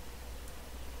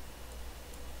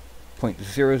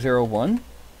 0.001.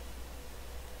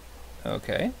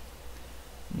 Okay.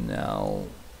 Now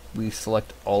we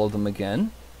select all of them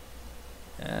again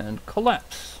and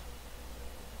collapse.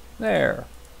 There.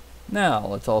 Now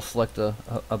let's all select an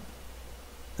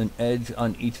edge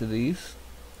on each of these.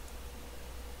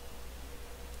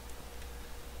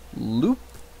 Loop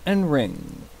and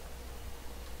ring.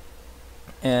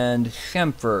 And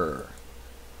chamfer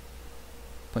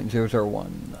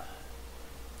 0.001.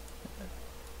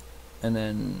 And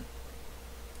then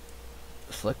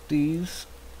select these,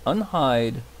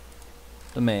 unhide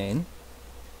the main,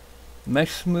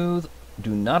 mesh smooth,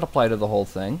 do not apply to the whole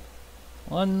thing.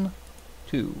 1,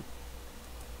 2.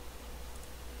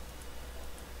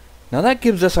 Now that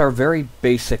gives us our very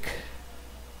basic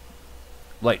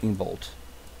lightning bolt.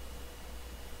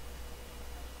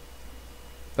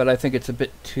 But I think it's a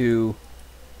bit too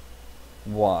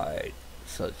wide,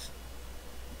 so let's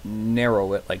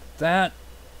narrow it like that.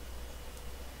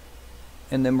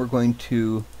 And then we're going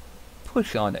to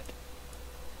push on it.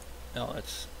 Now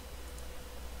let's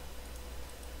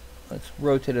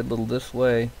rotate it a little this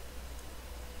way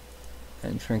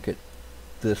and shrink it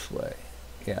this way.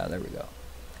 Yeah, there we go.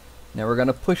 Now we're going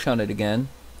to push on it again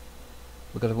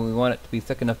because we want it to be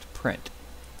thick enough to print.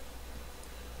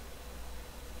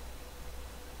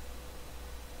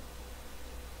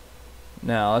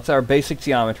 Now that's our basic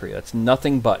geometry. That's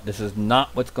nothing but. This is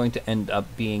not what's going to end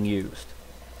up being used.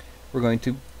 We're going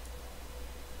to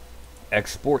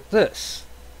export this.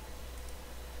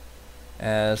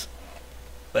 as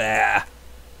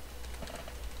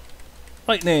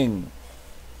lightning.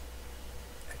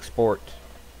 Export.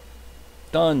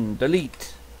 Done.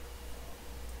 Delete.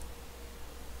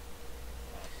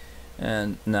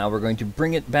 And now we're going to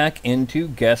bring it back into,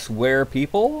 guess where,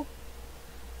 people?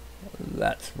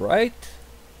 That's right.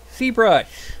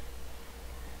 ZBrush.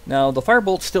 Now the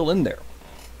firebolt's still in there.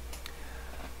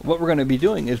 What we're going to be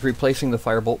doing is replacing the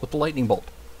firebolt with the lightning bolt,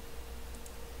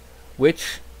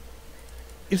 which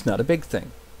is not a big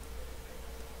thing.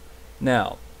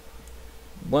 Now,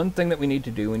 one thing that we need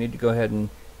to do, we need to go ahead and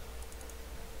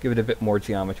give it a bit more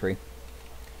geometry.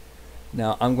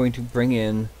 Now I'm going to bring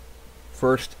in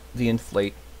first the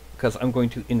inflate, because I'm going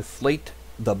to inflate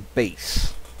the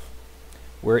base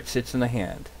where it sits in the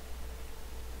hand.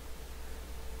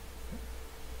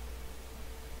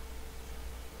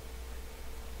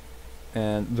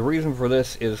 And the reason for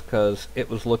this is because it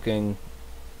was looking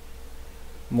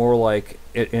more like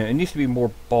it needs to be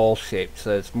more ball shaped,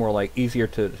 so it's more like easier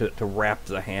to wrap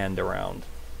the hand around.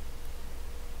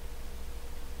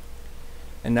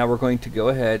 And now we're going to go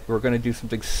ahead, we're going to do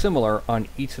something similar on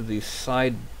each of these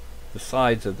the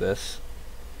sides of this,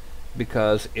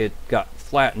 because it got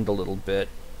flattened a little bit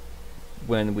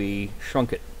when we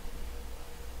shrunk it.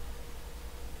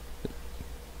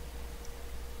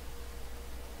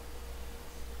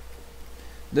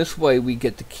 This way we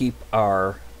get to keep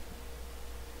our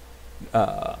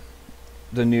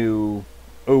the new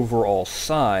overall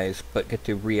size, but get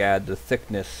to re-add the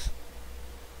thickness,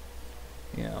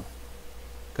 you know,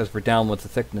 because we're down with the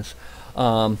thickness.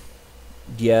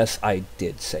 Yes, I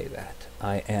did say that.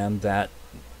 I am that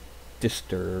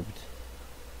disturbed.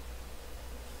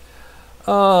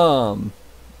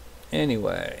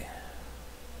 Anyway.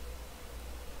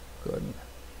 Good.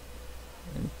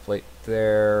 Inflate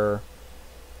there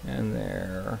and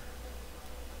there.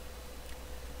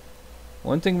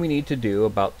 One thing we need to do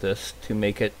about this to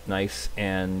make it nice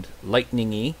and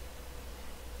lightning-y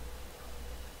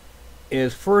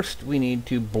is first we need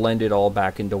to blend it all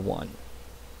back into one.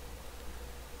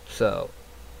 So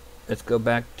let's go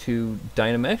back to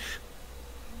Dynamesh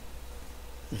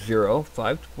 0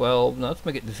 512. Now let's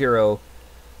make it 0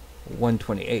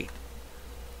 128.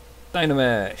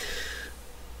 Dynamesh.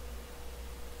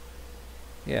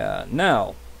 Yeah,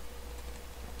 now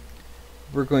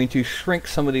we're going to shrink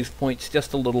some of these points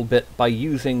just a little bit by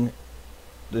using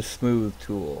the smooth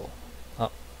tool.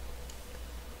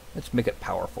 Let's make it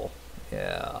powerful.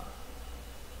 Yeah.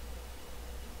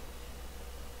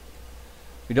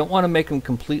 We don't want to make them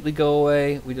completely go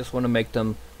away. We just want to make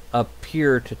them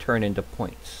appear to turn into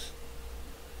points.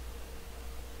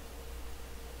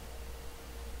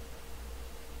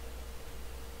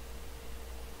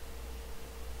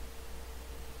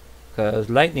 Because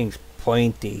lightning's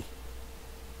pointy.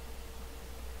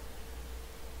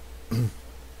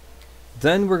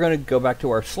 Then we're going to go back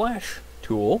to our slash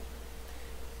tool,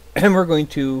 and we're going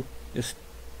to just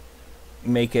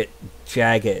make it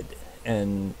jagged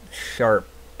and sharp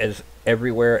as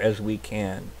everywhere as we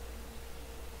can.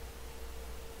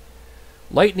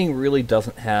 Lightning really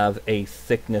doesn't have a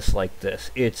thickness like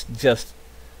this. It's just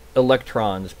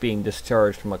electrons being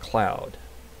discharged from a cloud.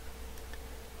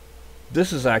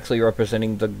 This is actually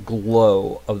representing the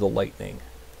glow of the lightning,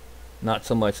 not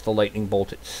so much the lightning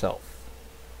bolt itself.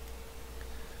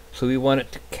 So we want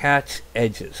it to catch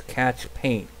edges, catch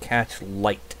paint, catch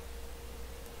light,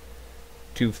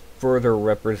 to further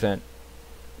represent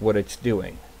what it's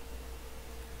doing.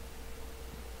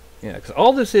 Yeah, because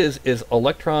all this is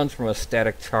electrons from a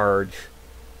static charge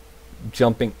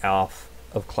jumping off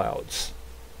of clouds.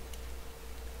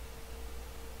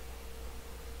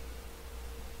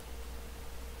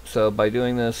 So by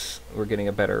doing this, we're getting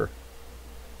a better,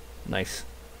 nice,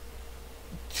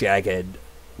 jagged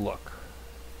look.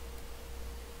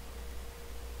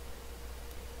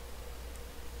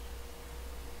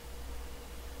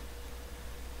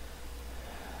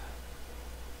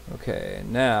 Okay,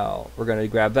 now we're going to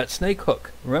grab that snake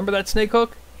hook. Remember that snake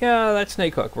hook? Yeah, that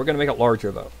snake hook. We're going to make it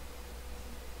larger, though.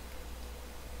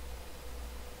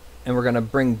 And we're going to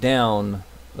bring down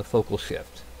the focal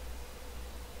shift.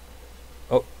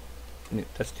 Oh,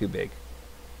 that's too big.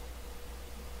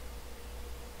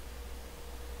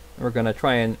 And we're going to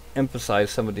try and emphasize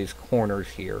some of these corners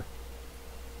here.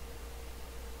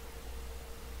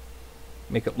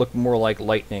 Make it look more like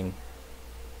lightning.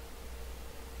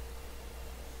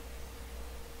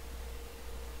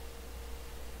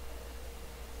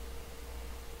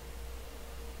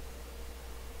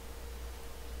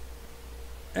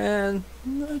 And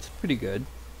that's pretty good.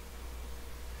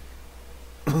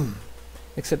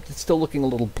 Except it's still looking a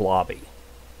little blobby.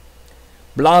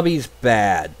 Blobby's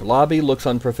bad. Blobby looks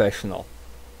unprofessional.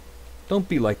 Don't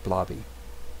be like Blobby.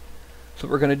 So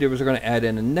what we're going to do is we're going to add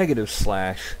in a negative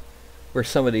slash where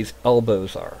some of these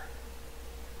elbows are.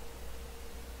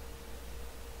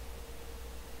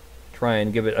 Try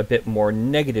and give it a bit more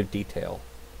negative detail.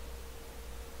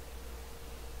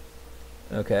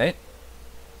 Okay.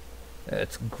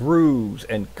 It's grooves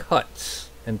and cuts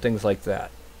and things like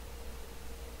that.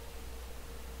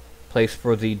 Place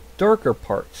for the darker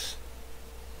parts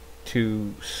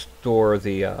to store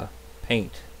the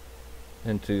paint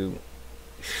and to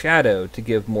shadow to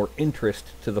give more interest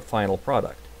to the final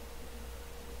product.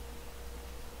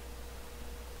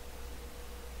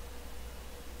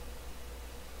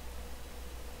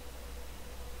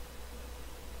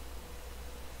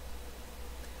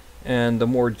 And the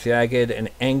more jagged and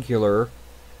angular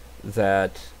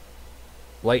that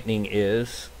lightning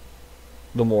is,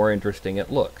 the more interesting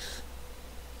it looks.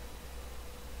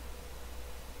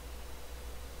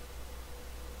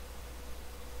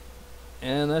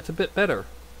 And that's a bit better.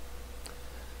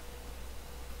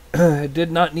 It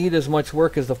did not need as much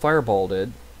work as the fireball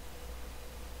did.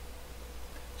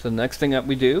 So the next thing that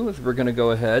we do is we're going to go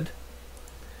ahead,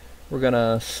 we're going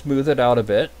to smooth it out a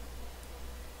bit.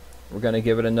 We're going to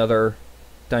give it another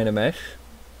Dynamesh.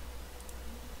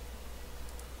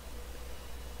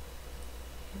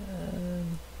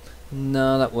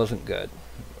 No, that wasn't good.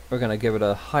 We're going to give it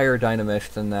a higher Dynamesh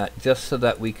than that, just so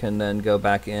that we can then go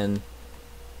back in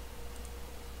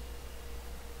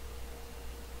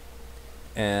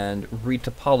and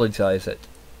retopologize it.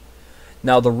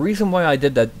 Now the reason why I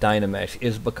did that Dynamesh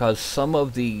is because some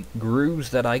of the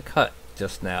grooves that I cut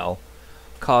just now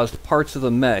caused parts of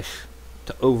the mesh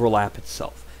to overlap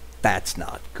itself. That's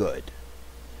not good.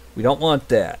 We don't want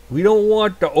that. We don't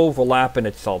want the overlapping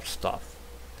itself stuff.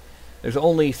 There's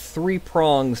only 3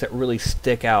 prongs that really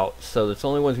stick out, so it's the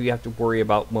only ones we have to worry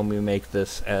about when we make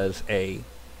this as a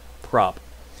prop.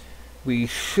 We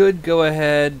should go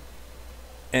ahead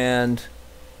and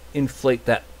inflate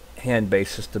that hand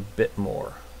base just a bit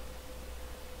more.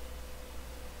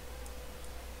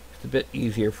 It's a bit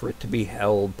easier for it to be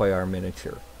held by our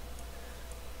miniature.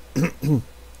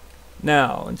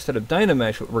 Now, instead of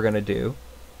Dynamesh, what we're going to do,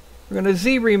 we're going to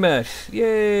Z-remesh.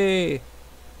 Yay!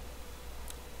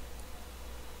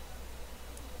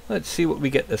 Let's see what we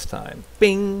get this time.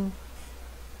 Bing!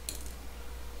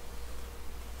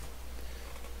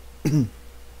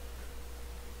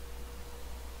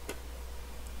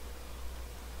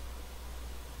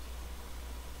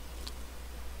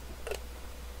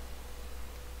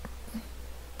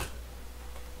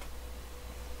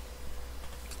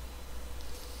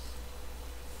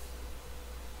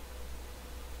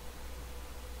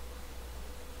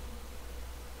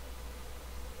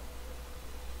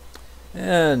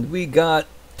 And we got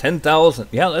 10,000.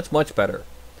 Yeah, that's much better.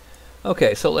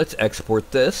 Okay, so let's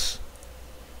export this.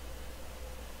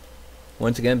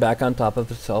 Once again, back on top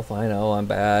of itself. I know, I'm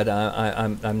bad.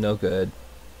 I'm no good.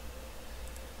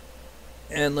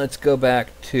 And let's go back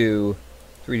to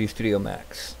 3D Studio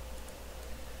Max.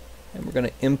 And we're going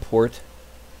to import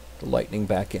the lightning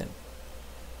back in.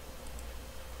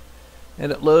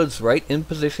 And it loads right in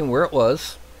position where it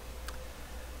was.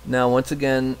 Now, once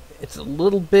again, it's a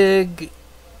little big.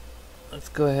 Let's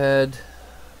go ahead.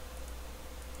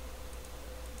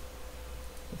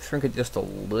 Let's shrink it just a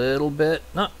little bit.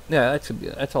 Not, yeah, that should be.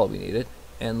 That's all we needed.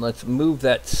 And let's move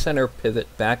that center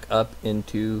pivot back up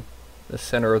into the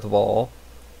center of the ball.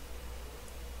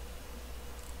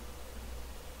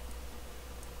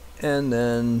 And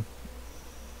then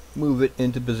move it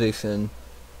into position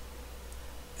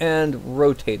and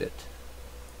rotate it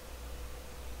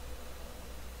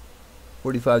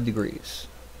 45 degrees,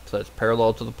 so that's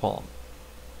parallel to the palm.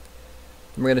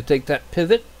 And we're going to take that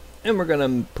pivot and we're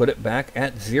going to put it back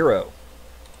at 0,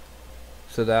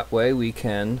 so that way we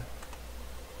can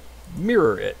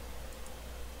mirror it.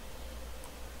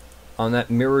 On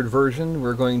that mirrored version,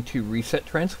 we're going to reset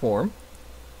transform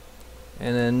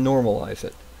and then normalize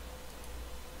it.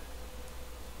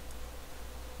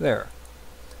 There.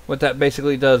 What that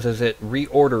basically does is it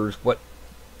reorders what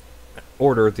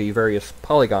order the various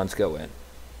polygons go in.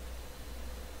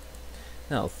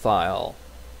 Now, file,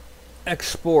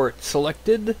 export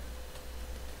selected,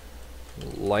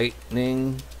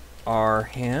 lightning our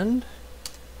hand,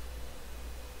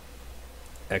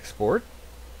 export,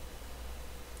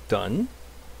 done,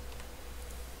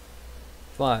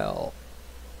 file,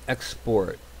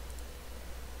 export,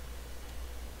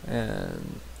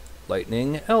 and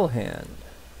lightning L hand.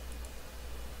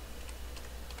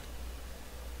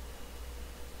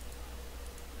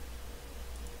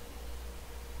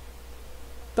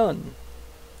 Done.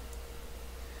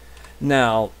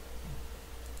 Now,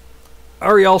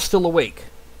 are y'all still awake?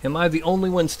 Am I the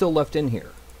only one still left in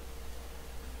here?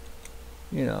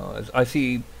 You know, as I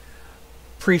see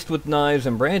Priest with Knives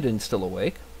and Brandon still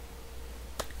awake.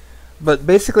 But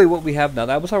basically what we have now,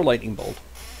 that was our lightning bolt.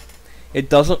 It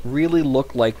doesn't really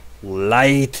look like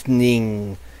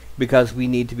lightning because we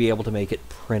need to be able to make it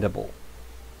printable.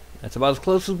 That's about as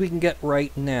close as we can get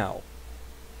right now.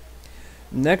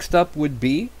 Next up would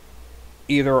be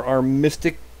either our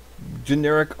mystic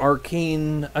generic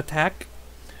arcane attack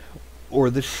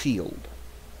or the shield.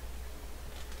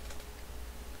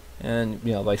 And,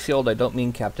 you know, by shield I don't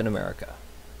mean Captain America.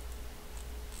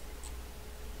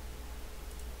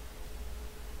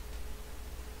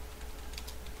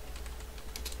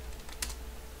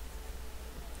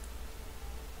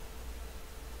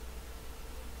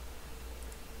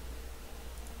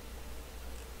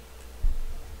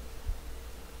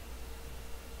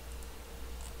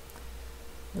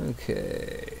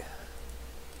 Okay.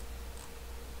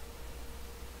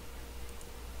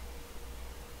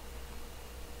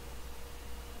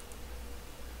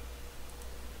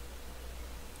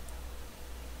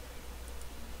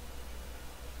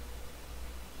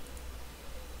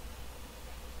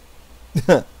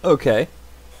 Okay.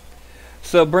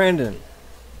 So, Brandon,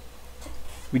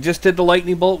 we just did the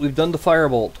lightning bolt, we've done the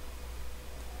firebolt.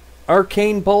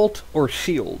 Arcane bolt or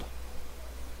shield?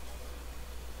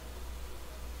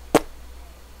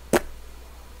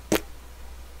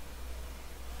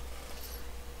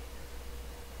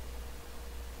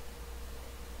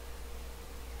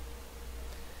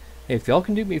 Hey, if y'all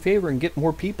can do me a favor and get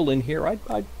more people in here,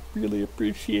 I'd really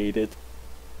appreciate it.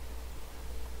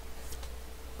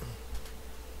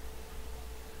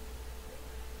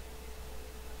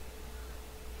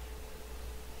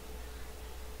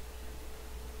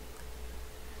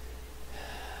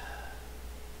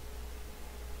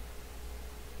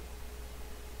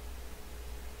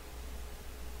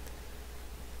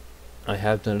 I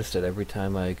have noticed that every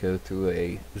time I go through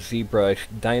a ZBrush,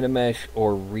 Dynamesh,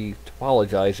 or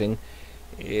retopologizing,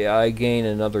 I gain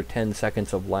another 10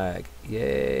 seconds of lag.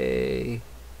 Yay!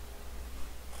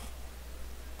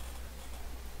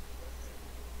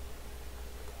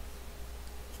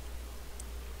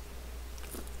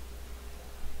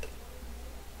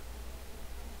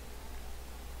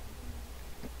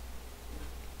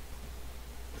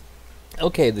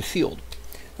 Okay, the shield.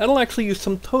 That'll actually use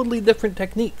some totally different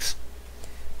techniques.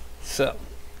 So,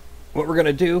 what we're going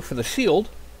to do for the shield,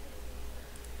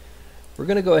 we're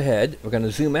going to go ahead, we're going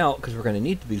to zoom out because we're going to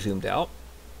need to be zoomed out.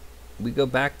 We go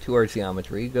back to our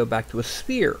geometry, go back to a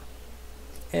sphere,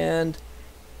 and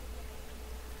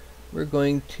we're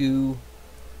going to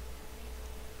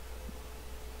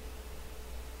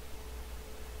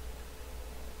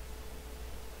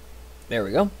there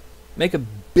we go, make a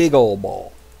big old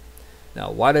ball.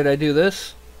 Now, why did I do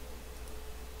this?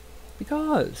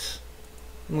 Because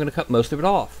I'm going to cut most of it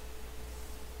off.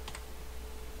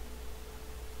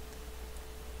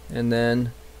 And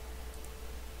then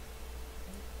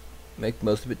make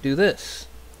most of it do this.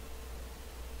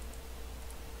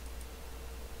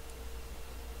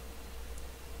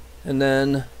 And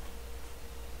then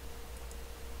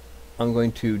I'm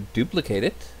going to duplicate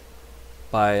it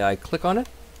by I click on it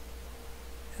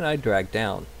and I drag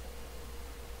down.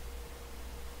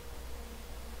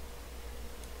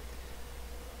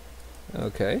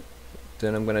 Okay,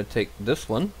 then I'm going to take this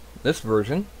one, this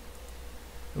version,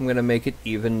 I'm going to make it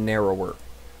even narrower.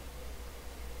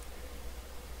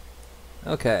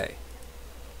 Okay.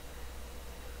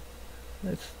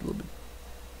 That's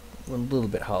a little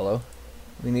bit hollow.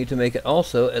 We need to make it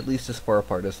also at least as far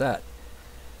apart as that.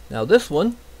 Now this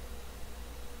one,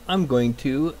 I'm going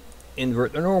to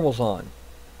invert the normals on.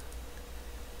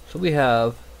 So we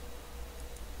have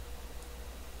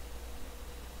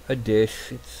a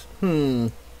dish. It's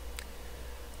let's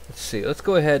see, let's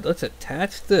go ahead, let's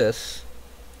attach this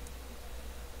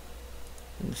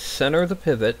and center the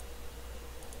pivot,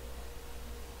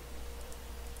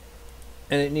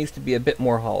 and it needs to be a bit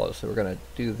more hollow, so we're going to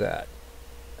do that,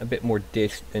 a bit more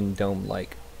dish and dome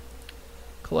like.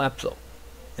 Collapso,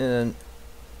 and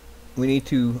we need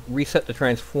to reset the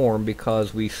transform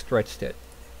because we stretched it.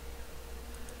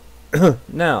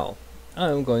 Now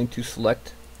I'm going to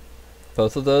select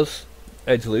both of those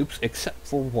edge loops except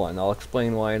for one. I'll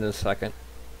explain why in a second.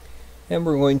 And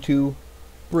we're going to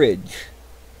bridge.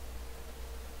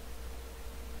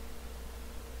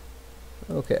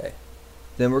 Okay.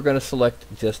 Then we're going to select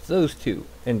just those two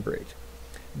and bridge.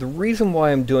 The reason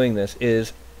why I'm doing this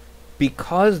is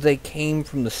because they came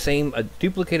from the same, a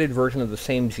duplicated version of the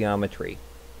same geometry.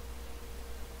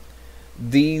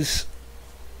 These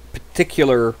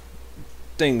particular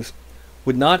things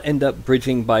would not end up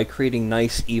bridging by creating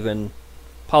nice, even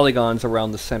polygons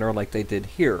around the center like they did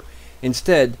here.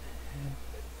 Instead,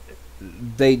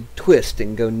 they twist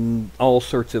and go all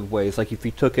sorts of ways. Like if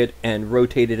you took it and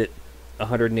rotated it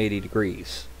 180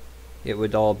 degrees, it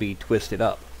would all be twisted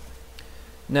up.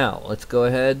 Now, let's go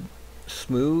ahead,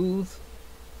 smooth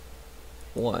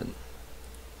one.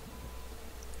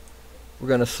 We're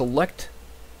going to select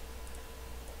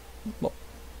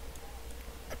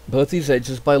both these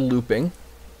edges by looping,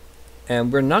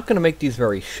 and we're not going to make these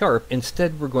very sharp.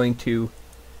 Instead, we're going to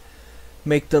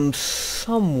make them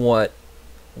somewhat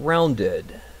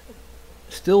rounded.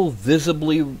 Still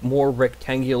visibly more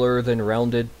rectangular than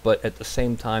rounded, but at the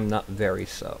same time not very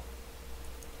so.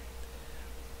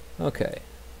 Okay,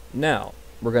 now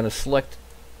we're going to select.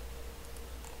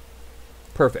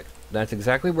 Perfect. That's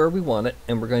exactly where we want it,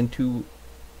 and we're going to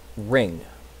ring.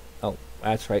 Oh,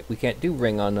 that's right. We can't do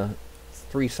ring on a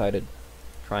three-sided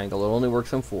triangle. It only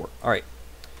works on four. Alright.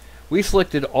 We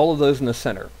selected all of those in the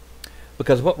center,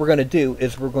 because what we're going to do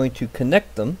is we're going to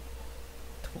connect them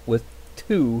with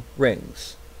two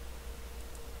rings.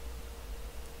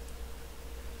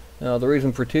 Now, the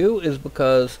reason for two is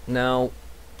because now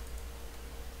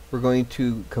we're going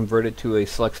to convert it to a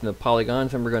selection of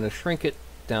polygons, and we're going to shrink it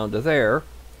down to there,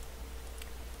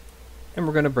 and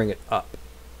we're going to bring it up,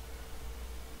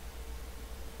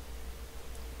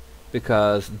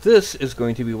 because this is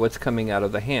going to be what's coming out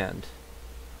of the hand.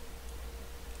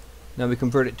 Now we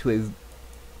convert it to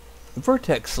a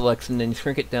vertex selection and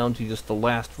shrink it down to just the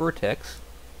last vertex.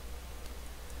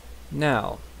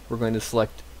 Now we're going to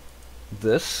select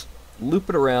this, loop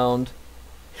it around,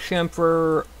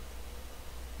 chamfer,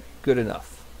 good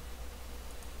enough.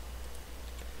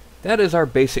 That is our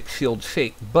basic shield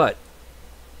shape, but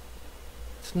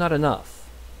it's not enough.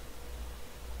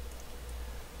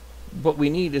 What we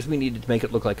need is we need to make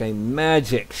it look like a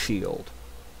magic shield.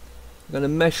 I'm going to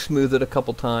mesh smooth it a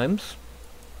couple times.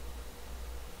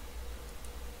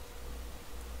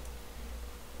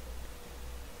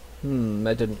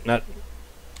 I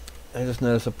just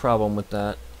noticed a problem with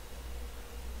that.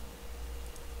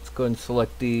 Let's go ahead and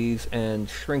select these and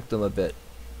shrink them a bit.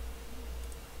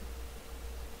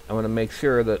 I want to make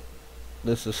sure that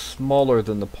this is smaller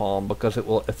than the palm because it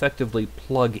will effectively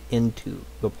plug into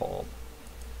the palm.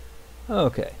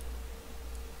 Okay.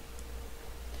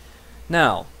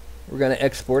 Now, we're going to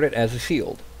export it as a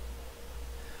shield.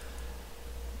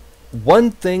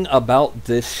 One thing about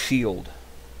this shield,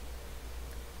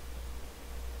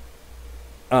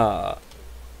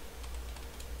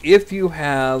 if you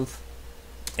have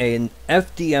an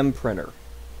FDM printer,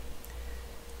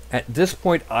 at this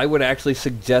point I would actually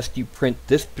suggest you print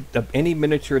this any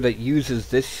miniature that uses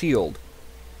this shield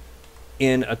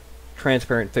in a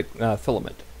transparent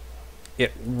filament.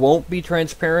 It won't be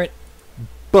transparent,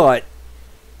 but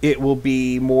it will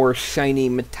be more shiny,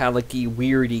 metallic-y,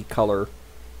 weirdy color.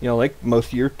 You know, like most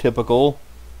of your typical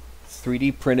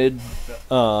 3D printed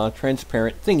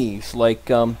transparent thingies, like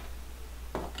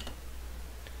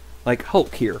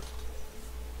Hulk here.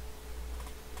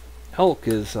 Hulk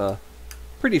is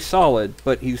pretty solid,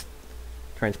 but he's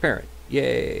transparent.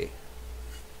 Yay!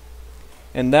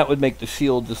 And that would make the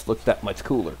shield just look that much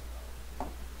cooler.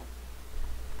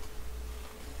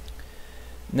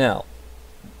 Now,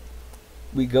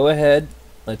 we go ahead,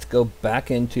 let's go back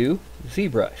into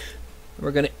ZBrush.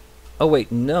 We're going to, oh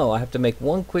wait, no, I have to make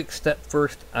one quick step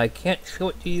first. I can't show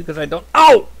it to you because I don't,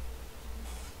 oh!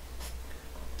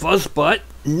 Fuzzbutt,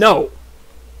 no!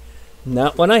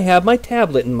 Not when I have my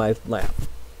tablet in my lap.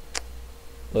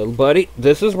 Little buddy,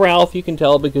 this is Ralph, you can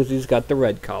tell because he's got the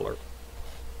red collar.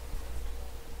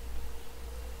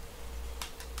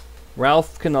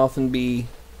 Ralph can often be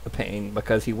a pain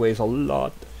because he weighs a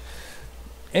lot.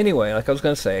 Anyway, like I was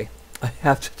going to say, I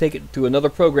have to take it to another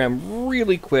program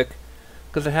really quick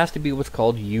because it has to be what's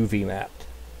called UV mapped.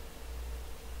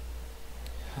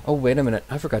 Oh, wait a minute,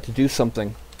 I forgot to do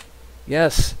something.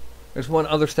 Yes, there's one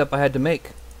other step I had to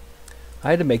make. I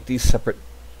had to make these separate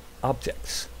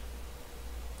objects.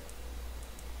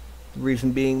 The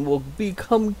reason being will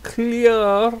become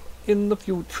clear in the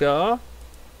future,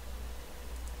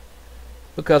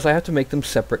 because I have to make them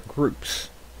separate groups.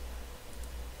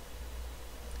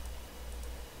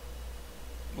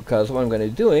 Because what I'm going to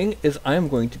be doing is I'm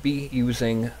going to be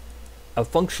using a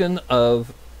function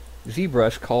of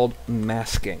ZBrush called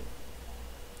masking.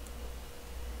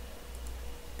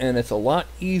 And it's a lot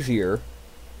easier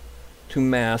to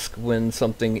mask when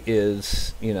something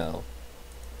is, you know,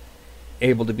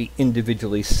 able to be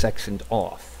individually sectioned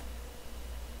off.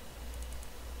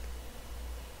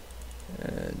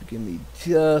 And give me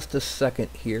just a second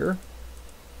here.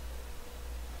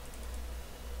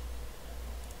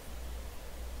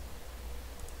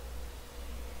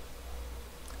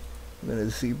 gonna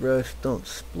ZBrush, don't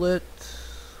split.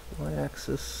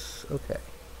 Y-axis, okay.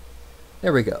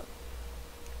 There we go.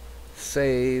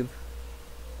 Save.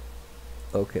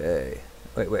 Okay.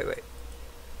 Wait.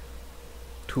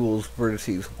 Tools,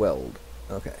 vertices, weld.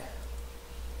 Okay.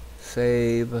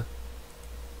 Save.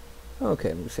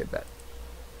 Okay, I'm gonna save that.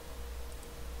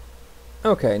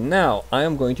 Okay, now I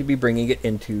am going to be bringing it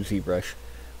into ZBrush.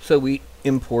 So we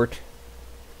import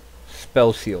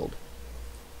spell shield.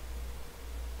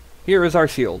 Here is our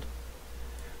shield.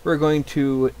 We're going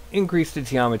to increase the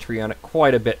geometry on it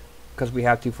quite a bit because we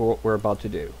have to for what we're about to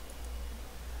do.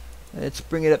 Let's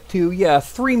bring it up to, yeah,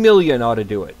 3 million ought to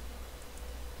do it.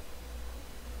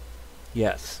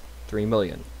 Yes, 3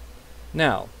 million.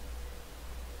 Now,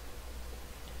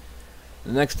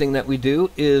 the next thing that we do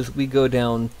is we go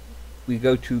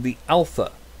to the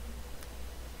alpha.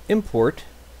 Import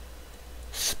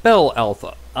spell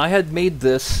alpha. I had made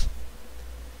this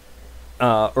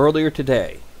earlier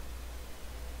today.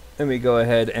 Let me go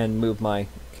ahead and move my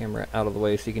camera out of the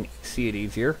way so you can see it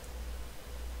easier.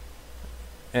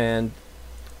 And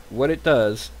what it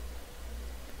does,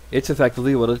 it's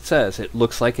effectively what it says. It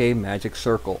looks like a magic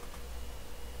circle.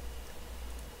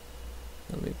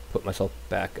 Let me put myself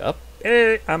back up.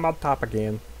 I'm on top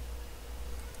again.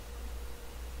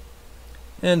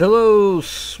 And hello,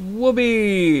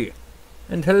 Swooby!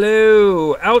 And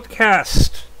hello,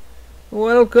 Outcast!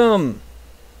 Welcome!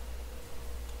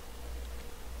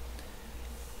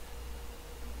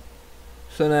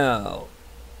 So now,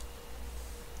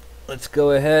 let's go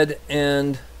ahead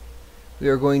and we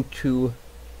are going to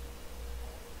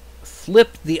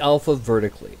flip the alpha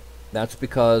vertically. That's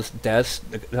because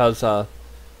ZBrush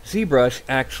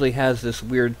actually has this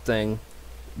weird thing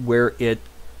where it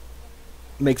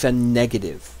makes a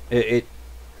negative.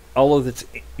 All of its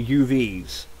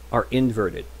UVs are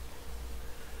inverted.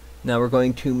 Now we're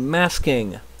going to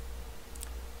masking.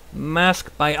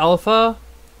 Mask by alpha.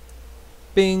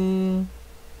 Bing.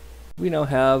 We now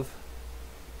have...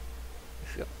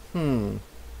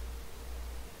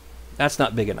 That's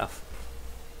not big enough.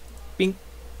 Bing.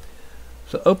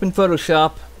 So open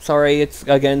Photoshop. Sorry, it's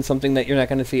again something that you're not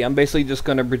going to see. I'm basically just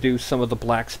going to reduce some of the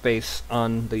black space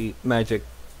on the magic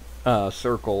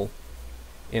circle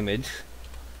image.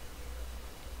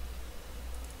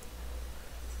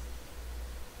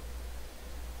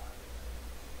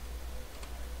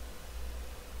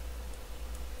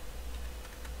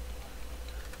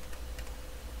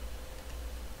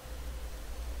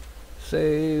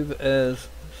 Save as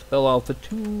spell alpha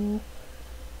 2.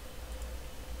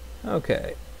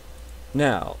 Okay.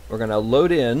 Now, we're going to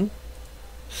load in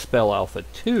spell alpha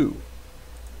 2.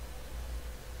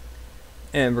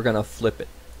 And we're going to flip it.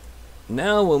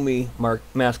 Now when we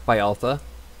mask by alpha,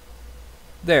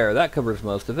 there, that covers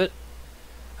most of it.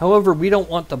 However, we don't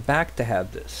want the back to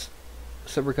have this.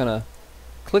 So we're going to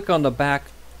click on the back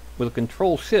with a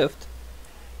Control Shift,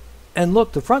 and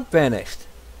look, the front vanished.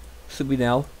 So we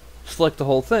now select the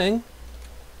whole thing,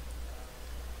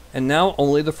 and now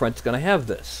only the front's going to have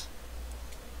this.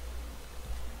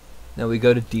 Now we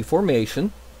go to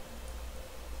deformation,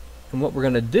 and what we're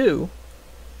going to do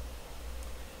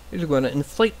is we're going to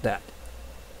inflate that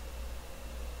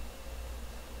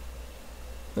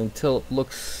until it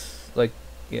looks like,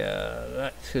 yeah,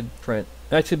 that should print.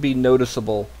 That should be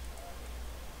noticeable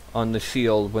on the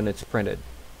shield when it's printed.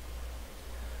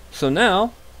 So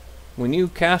now, when you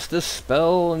cast this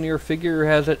spell and your figure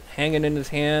has it hanging in his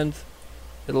hand,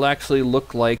 it'll actually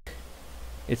look like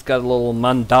it's got a little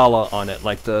mandala on it,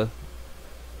 like the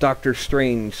Doctor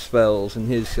Strange spells in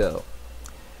his show.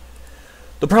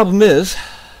 The problem is,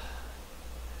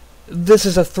 this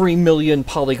is a 3 million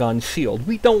polygon shield.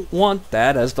 We don't want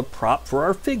that as the prop for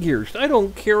our figures. I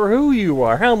don't care who you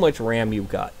are, how much RAM you've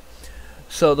got.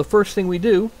 So the first thing we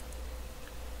do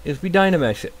is we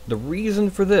dynamesh it. The reason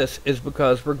for this is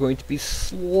because we're going to be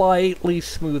slightly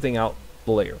smoothing out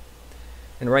the layer.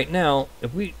 And right now,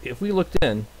 if we looked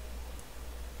in,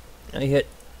 I hit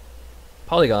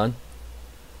polygon,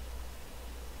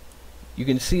 you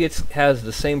can see it has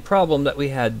the same problem that we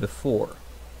had before.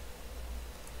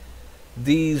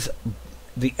 The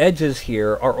edges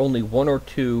here are only 1 or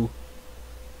 2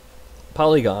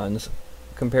 polygons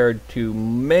compared to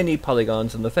many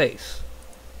polygons in the face.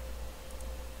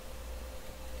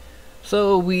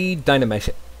 So we dynamesh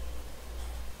it.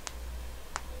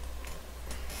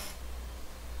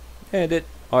 And it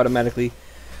automatically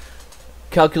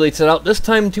calculates it out, this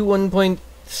time to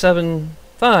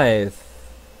 1.75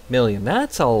 million.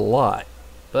 That's a lot,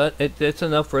 but it's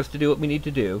enough for us to do what we need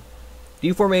to do.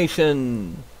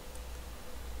 Deformation.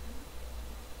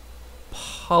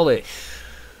 Polish.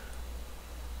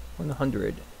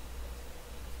 100.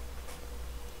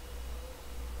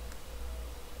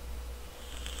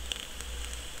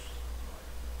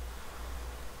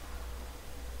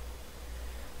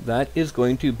 That is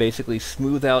going to basically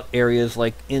smooth out areas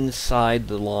like inside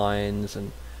the lines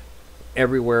and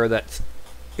everywhere that's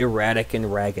erratic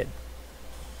and ragged.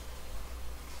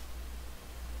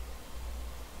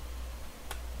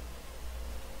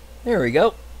 There we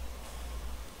go.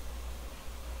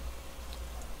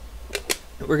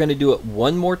 We're going to do it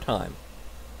one more time.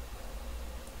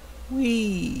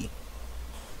 Whee!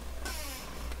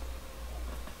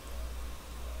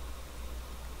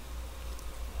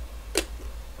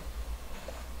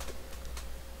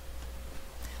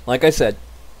 Like I said,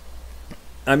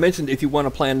 I mentioned if you want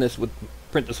to print this with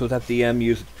FDM,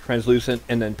 use translucent,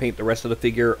 and then paint the rest of the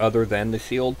figure other than the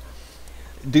shield.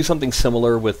 Do something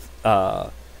similar with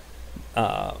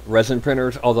resin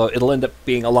printers, although it'll end up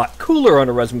being a lot cooler on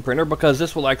a resin printer because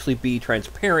this will actually be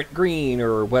transparent green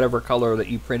or whatever color that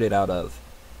you print it out of.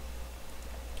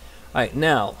 Alright,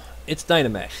 now it's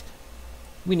Dynameshed.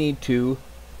 We're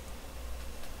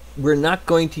not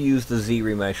going to use the Z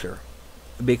remesher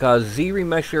because Z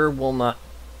remesher will not.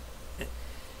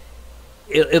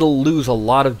 It'll lose a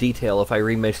lot of detail if I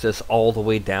remesh this all the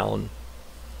way down.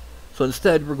 So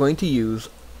instead, we're going to use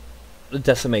the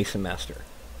Decimation Master.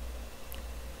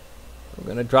 We're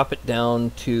going to drop it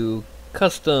down to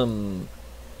custom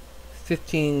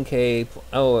 15k.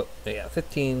 Oh, yeah,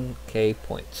 15k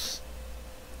points.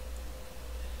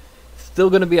 Still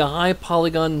going to be a high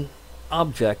polygon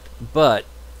object, but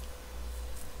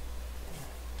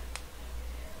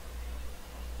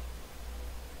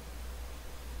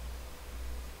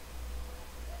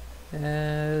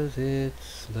as it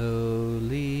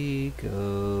slowly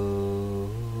goes.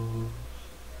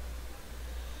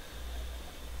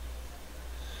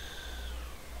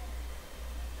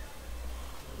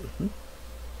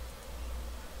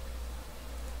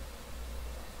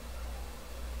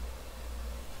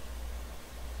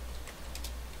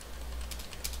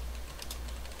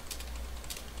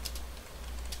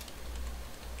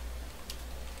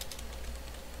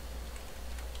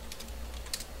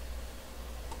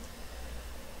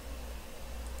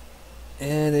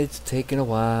 And it's taken a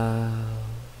while.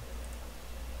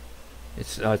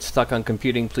 It's stuck on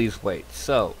computing. Please wait.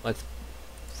 So let's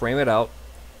frame it out.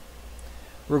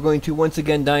 We're going to once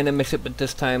again Dynamesh it, but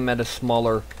this time at a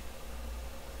smaller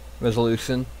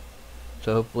resolution.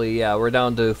 So hopefully, yeah, we're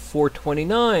down to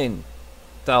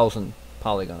 429,000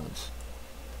 polygons.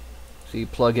 So you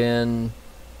plug in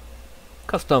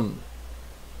custom.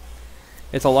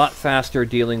 It's a lot faster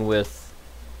dealing with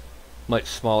much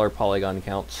smaller polygon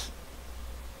counts.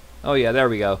 Oh yeah, there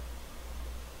we go.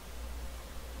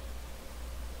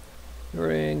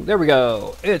 There we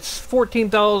go. It's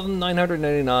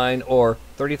 14,999 or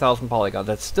 30,000 polygons.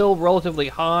 That's still relatively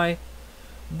high,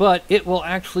 but it will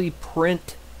actually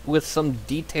print with some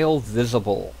detail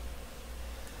visible.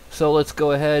 So let's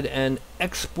go ahead and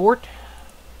export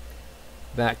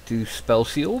back to Spell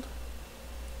Shield.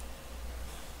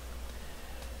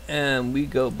 And we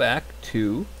go back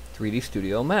to 3D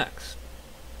Studio Max.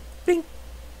 Bing!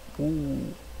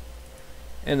 Ooh.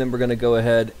 And then we're going to go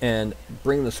ahead and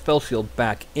bring the spell shield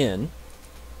back in,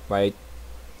 right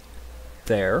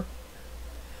there.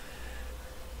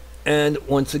 And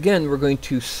once again, we're going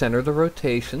to center the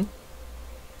rotation.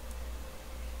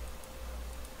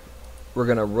 We're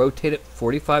going to rotate it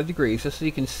 45 degrees, just so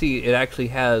you can see it actually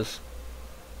has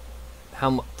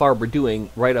how far we're doing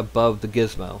right above the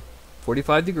gizmo.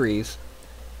 45 degrees,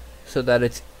 so that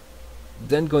it's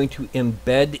then going to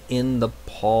embed in the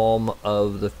palm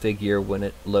of the figure when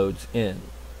it loads in.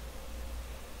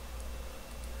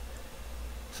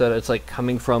 So that it's like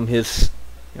coming from his,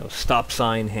 stop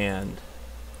sign hand.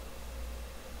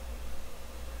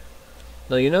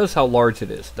 Now you notice how large it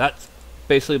is. That's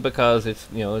basically because it's,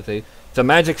 it's a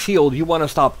magic shield. You want to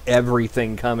stop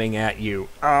everything coming at you.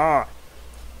 Ah!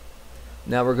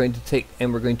 Now we're going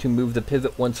to move the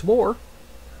pivot once more.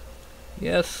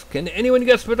 Yes, can anyone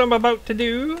guess what I'm about to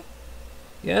do?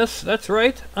 Yes, that's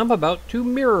right, I'm about to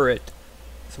mirror it.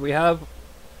 So we have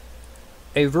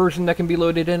a version that can be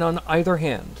loaded in on either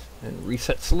hand. And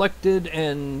reset selected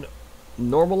and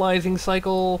normalizing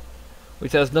cycle,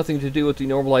 which has nothing to do with the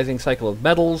normalizing cycle of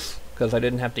metals, because I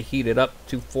didn't have to heat it up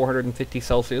to 450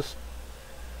 Celsius.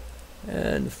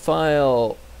 And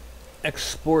file,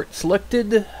 export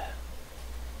selected,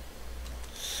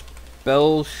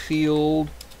 Spell Shield,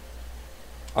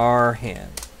 our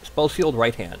hand. Spell Shield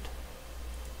right hand.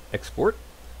 Export.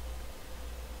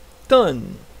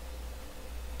 Done.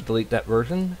 Delete that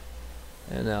version.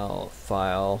 And now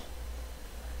file.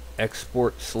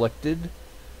 Export selected.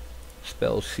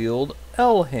 Spell Shield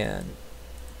L hand.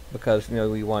 Because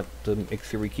we want to make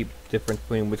sure we keep the difference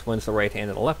between which one's the right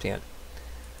hand and the left hand.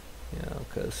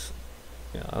 Because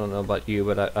Yeah, I don't know about you,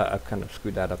 but I've kind of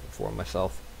screwed that up before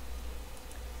myself.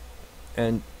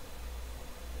 And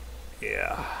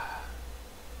yeah,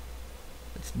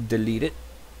 let's delete it.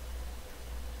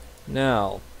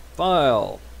 Now,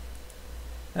 file.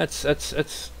 That's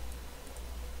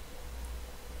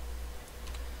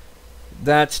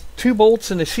 2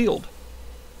 bolts and a shield.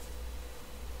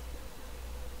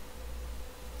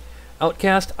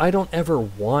 Outcast, I don't ever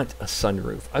want a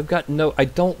sunroof. I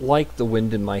don't like the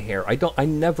wind in my hair. I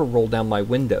never roll down my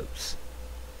windows.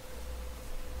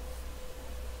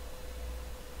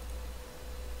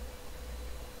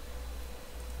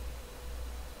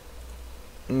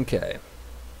 Okay.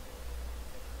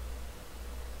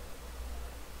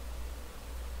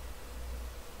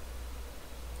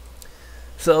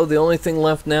 So the only thing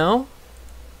left now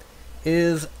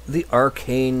is the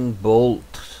arcane bolt.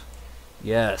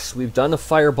 Yes, we've done a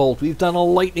firebolt, we've done a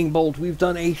lightning bolt, we've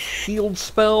done a shield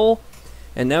spell,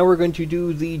 and now we're going to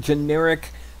do the generic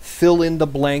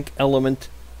fill-in-the-blank element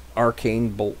arcane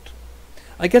bolt.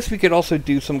 I guess we could also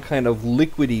do some kind of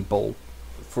liquidy bolt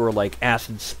for like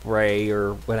acid spray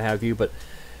or what have you, but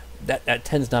that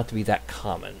tends not to be that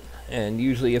common. And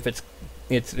usually if it's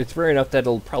rare enough that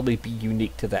it'll probably be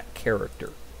unique to that character.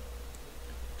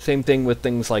 Same thing with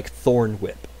things like Thorn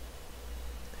Whip.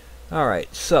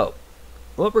 Alright, so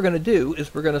what we're going to do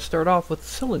is we're going to start off with the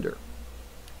cylinder.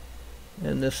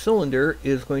 And this cylinder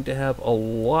is going to have a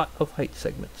lot of height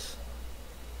segments.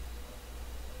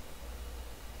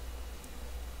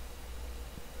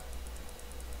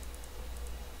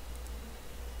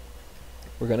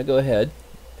 We're going to go ahead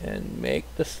and make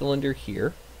the cylinder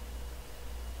here.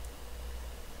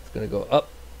 It's going to go up.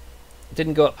 It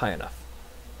didn't go up high enough.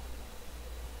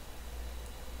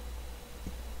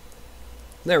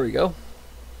 There we go.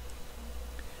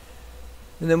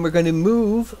 And then we're going to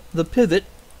move the pivot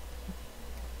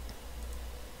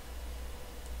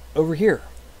over here.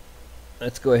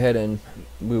 Let's go ahead and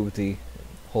move the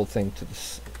whole thing to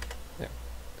this. There.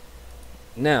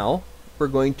 Now we're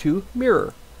going to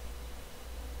mirror.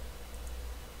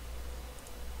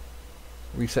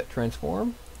 Reset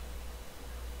transform.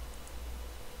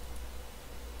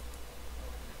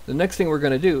 The next thing we're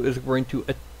going to do is we're going to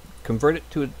convert it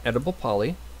to an edible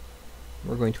poly.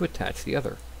 We're going to attach the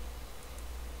other.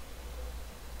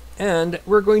 And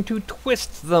we're going to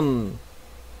twist them.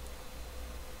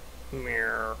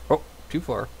 Oh, too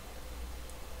far.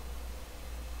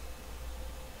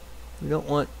 We don't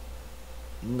want...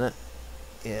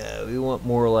 yeah, we want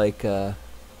more like...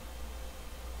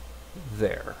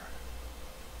 there.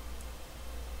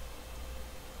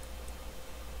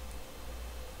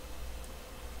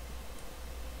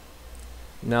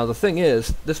 Now the thing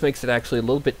is, this makes it actually a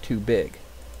little bit too big.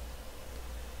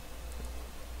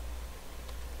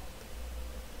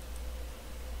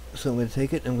 So I'm going to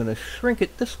take it and I'm going to shrink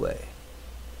it this way.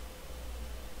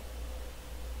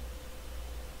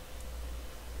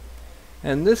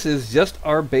 And this is just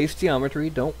our base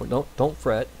geometry. Don't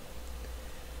fret.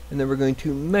 And then we're going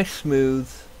to mesh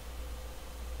smooth,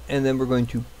 and then we're going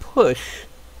to push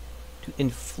to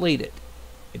inflate it.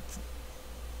 It's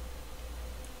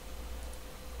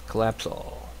collapse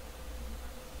all.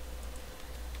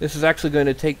 This is actually going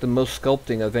to take the most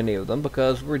sculpting of any of them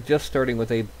because we're just starting with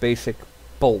a basic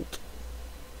bolt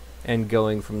and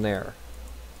going from there.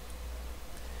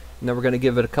 And then we're going to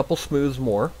give it a couple smooths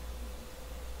more.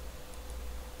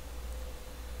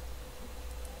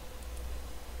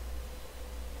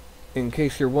 In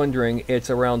case you're wondering, it's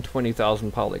around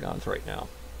 20,000 polygons right now.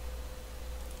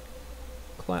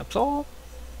 Collapse all.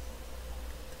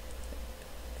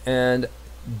 And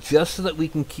just so that we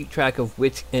can keep track of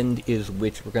which end is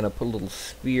which, we're going to put a little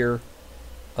sphere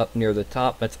up near the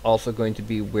top. That's also going to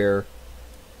be where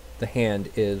the hand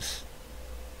is.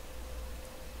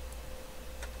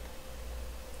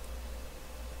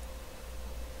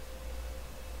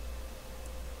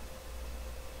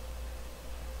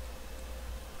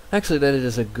 Actually, that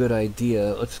is a good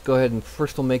idea. Let's go ahead and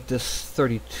first we'll make this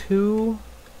 32.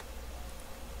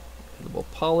 Edible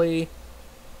poly.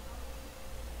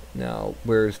 Now,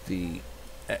 where's the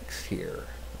X here?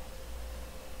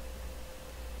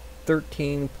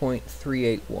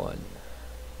 13.381.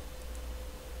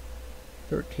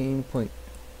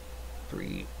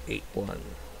 13.381.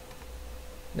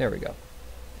 There we go.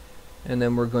 And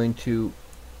then we're going to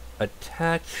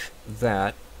attach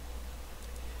that,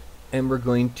 and we're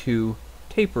going to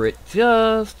taper it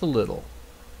just a little.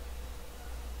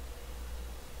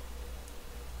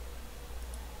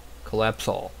 Collapse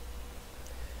all.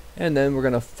 And then we're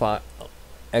going to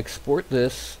export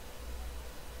this.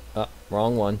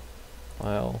 Wrong one.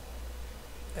 File.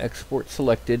 Export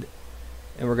selected.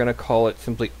 And we're going to call it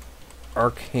simply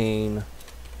arcane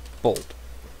bolt.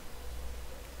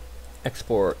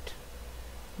 Export.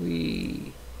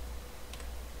 We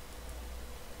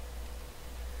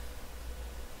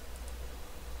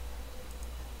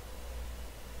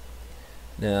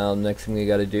now next thing we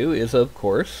got to do is, of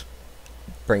course,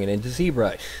 bring it into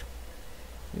ZBrush.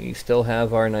 We still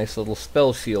have our nice little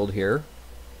spell shield here,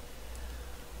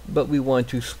 but we want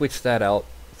to switch that out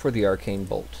for the arcane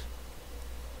bolt.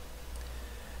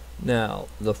 Now,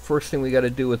 the first thing we got to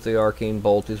do with the arcane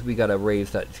bolt is we got to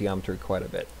raise that geometry quite a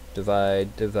bit.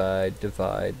 Divide, divide,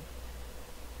 divide.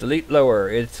 Delete lower.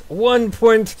 It's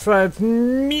 1.5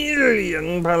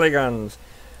 million polygons.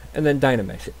 And then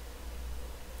dynamesh it.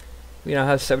 We now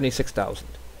have 76,000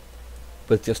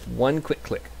 with just one quick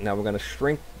click. Now we're going to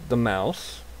shrink the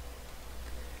mouse,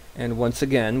 and once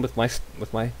again with my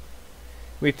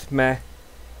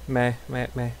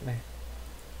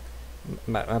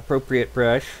appropriate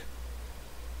brush,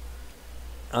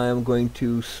 I am going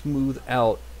to smooth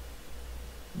out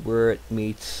where it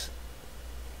meets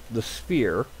the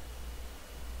sphere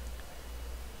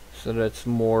so that it's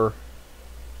more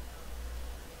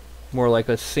like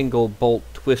a single bolt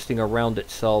twisting around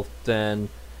itself than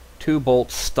two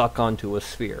bolts stuck onto a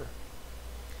sphere.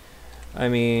 I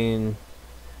mean,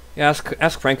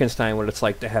 ask Frankenstein what it's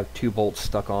like to have two bolts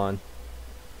stuck on.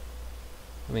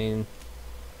 I mean,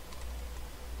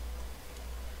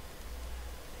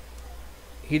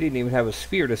 he didn't even have a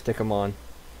sphere to stick them on.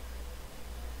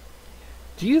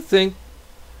 Do you think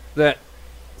that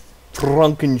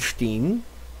Frankenstein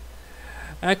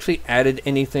actually added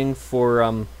anything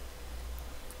for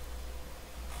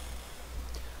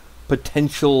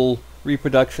potential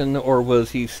reproduction, or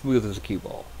was he smooth as a cue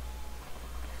ball?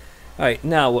 Alright,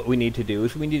 now what we need to do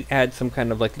is we need to add some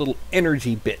kind of like little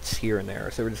energy bits here and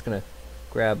there. So we're just going to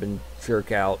grab and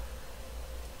jerk out.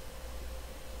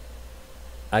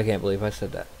 I can't believe I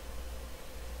said that.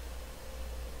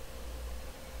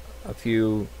 A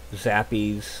few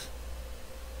zappies.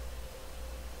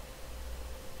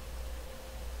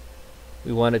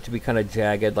 We want it to be kind of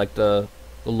jagged, like the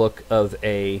look of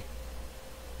a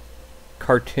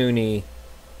cartoony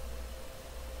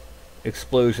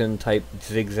explosion type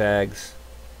zigzags.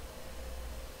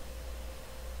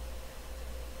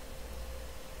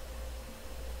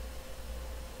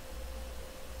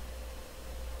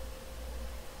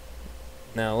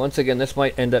 Now, once again, this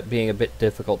might end up being a bit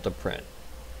difficult to print.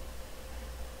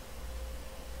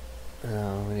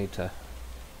 We need to...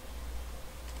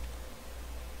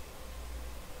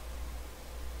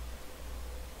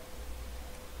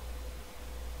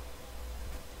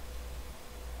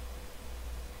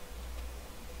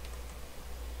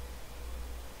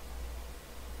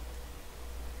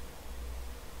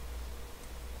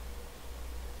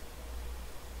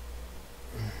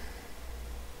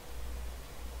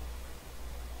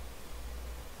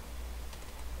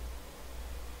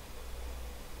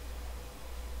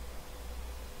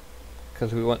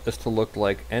 because we want this to look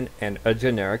like a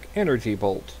generic energy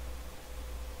bolt.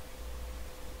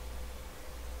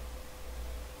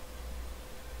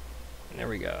 There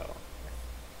we go.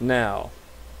 Now,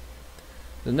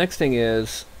 the next thing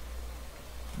is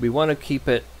we want to keep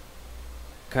it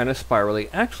kind of spirally.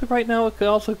 Actually, right now it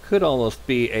could almost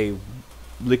be a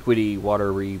liquidy,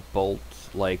 watery bolt,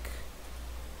 like,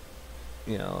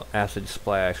 you know, acid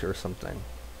splash or something.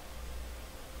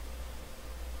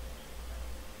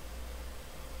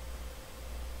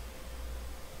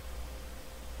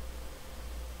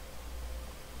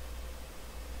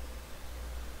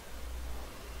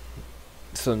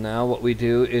 So now what we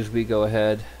do is we go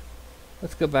ahead,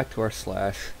 let's go back to our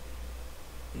slash.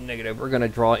 Negative, we're going to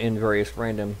draw in various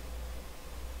random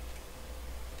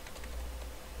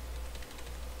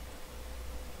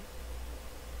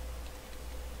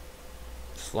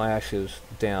slashes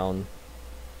down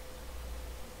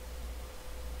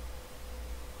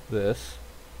this.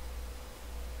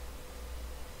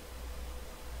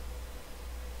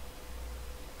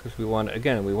 Because we want,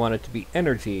 again, we want it to be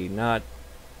energy, not,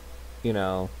 you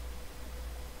know,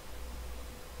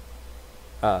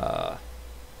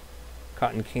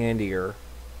 cotton candy or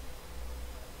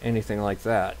anything like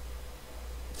that.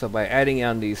 So by adding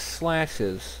on these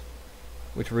slashes,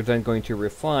 which we're then going to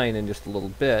refine in just a little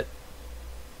bit,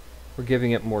 we're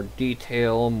giving it more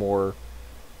detail, more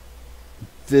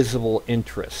visible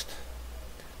interest.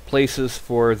 Places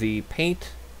for the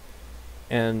paint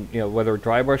and, you know, whether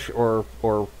dry brush or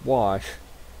wash,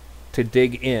 to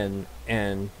dig in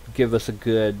and give us a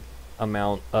good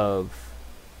amount of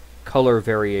color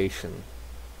variation.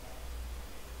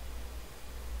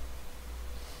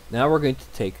 Now we're going to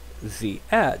take the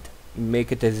add,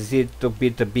 make it a little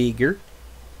bit bigger,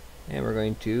 and we're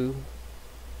going to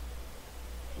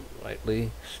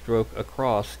lightly stroke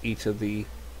across each of the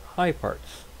high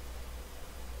parts.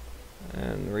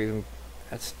 And we're even,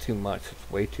 that's too much,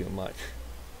 it's way too much.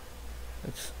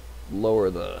 Let's lower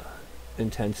the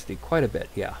intensity quite a bit,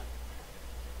 yeah.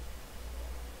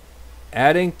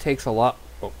 Adding takes a lot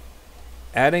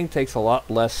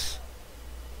less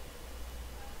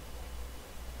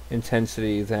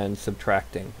intensity than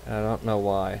subtracting. I don't know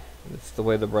why. It's the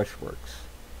way the brush works.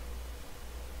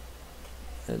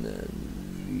 And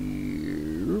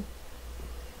then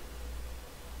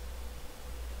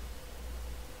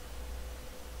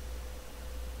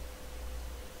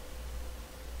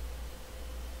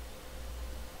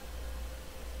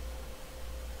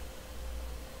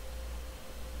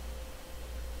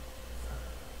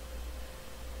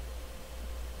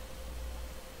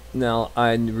now,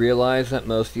 I realize that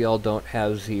most of y'all don't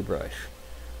have ZBrush,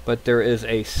 but there is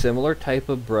a similar type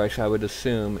of brush, I would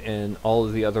assume, in all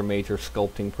of the other major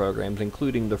sculpting programs,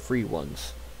 including the free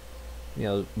ones, you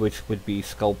know, which would be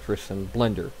Sculptress and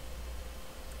Blender.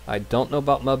 I don't know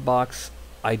about Mudbox.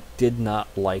 I did not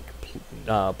like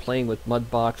playing with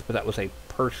Mudbox, but that was a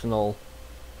personal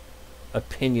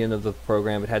opinion of the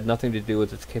program. It had nothing to do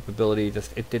with its capability.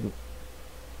 Just it didn't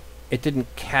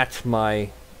catch my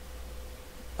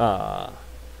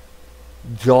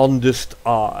jaundiced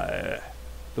eye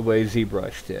the way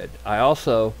ZBrush did. I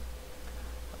also,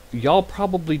 y'all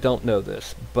probably don't know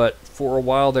this, but for a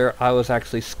while there I was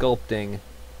actually sculpting.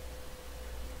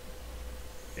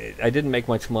 I didn't make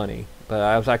much money, but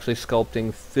I was actually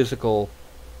sculpting physical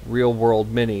real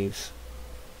world minis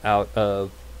out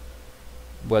of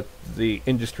what the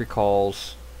industry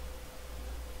calls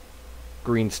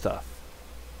green stuff.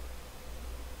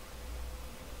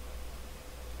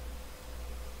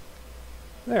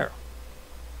 There.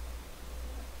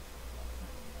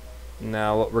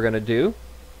 Now what we're going to do,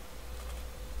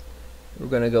 we're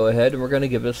going to go ahead and we're going to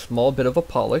give it a small bit of a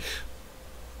polish,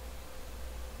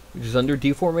 which is under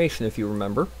deformation if you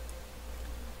remember.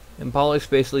 And polish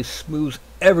basically smooths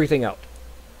everything out.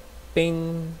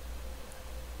 Bing,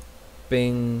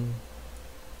 bing,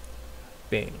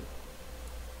 bing.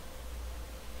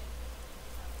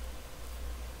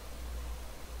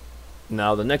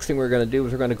 Now the next thing we're going to do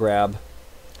is we're going to grab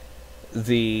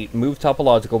the Move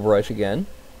Topological brush again.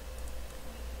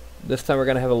 This time we're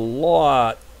going to have a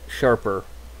lot sharper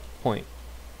point.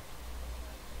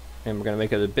 And we're going to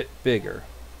make it a bit bigger.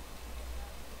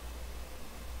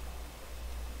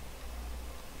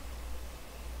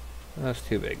 That's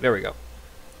too big. There we go.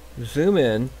 Zoom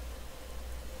in.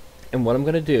 And what I'm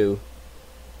going to do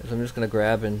is I'm just going to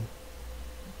grab and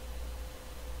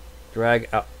drag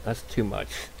out. That's too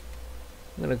much.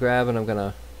 I'm going to grab and I'm going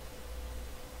to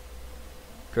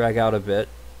drag out a bit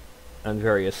on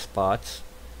various spots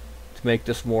to make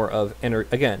this more of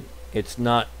again, it's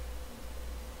not,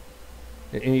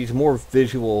 it needs more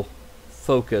visual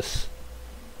focus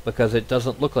because it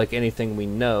doesn't look like anything we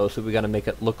know, so we got to make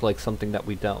it look like something that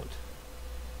we don't.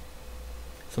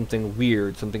 Something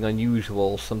weird, something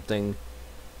unusual, something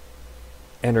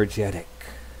energetic.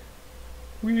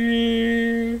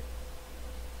 Whee!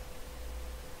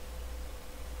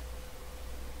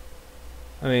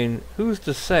 I mean, who's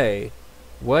to say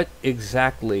what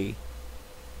exactly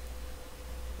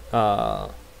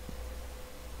the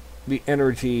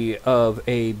energy of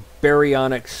a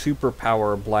baryonic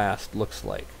superpower blast looks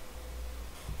like?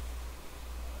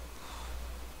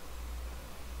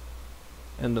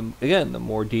 And again, the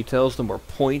more details, the more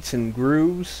points and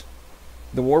grooves,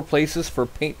 the more places for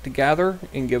paint to gather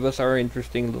and give us our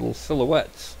interesting little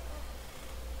silhouettes.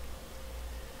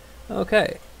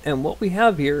 Okay. And what we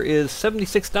have here is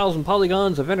 76,000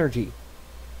 polygons of energy.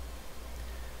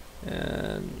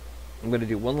 And I'm going to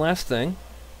do one last thing.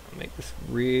 Make this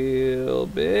real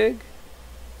big.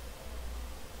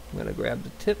 I'm going to grab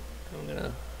the tip. I'm going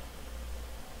to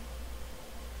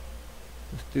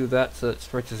just do that so it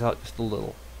stretches out just a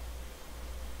little.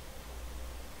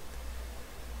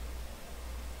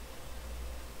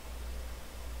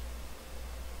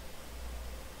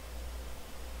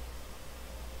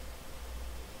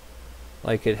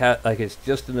 Like it's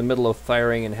just in the middle of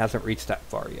firing and hasn't reached that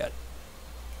far yet.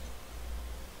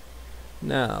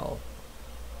 Now,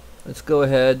 let's go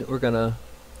ahead. We're gonna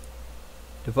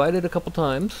divide it a couple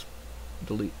times.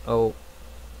 Delete. Oh.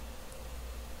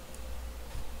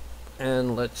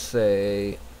 And let's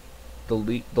say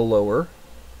delete the lower.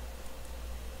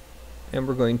 And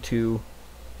we're going to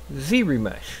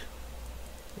Z-remesh.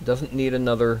 It doesn't need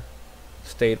another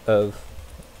state of.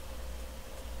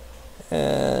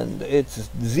 And it's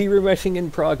Z-remeshing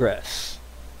in progress.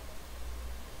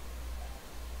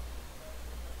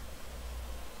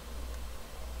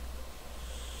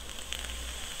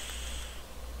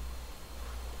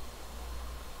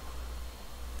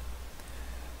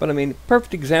 But I mean,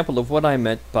 perfect example of what I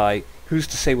meant by who's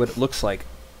to say what it looks like.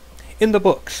 In the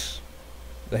books,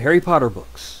 the Harry Potter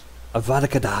books, Avada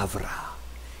Kedavra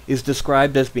is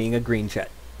described as being a green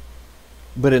jet.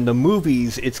 But in the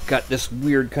movies, it's got this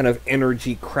weird kind of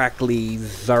energy, crackly,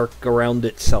 zark around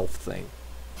itself thing.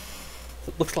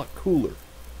 It looks a lot cooler.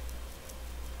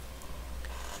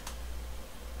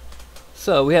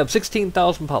 So we have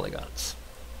 16,000 polygons.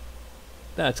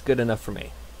 That's good enough for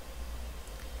me.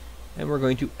 And we're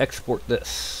going to export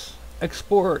this.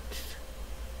 Export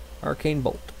arcane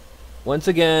bolt. Once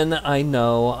again, I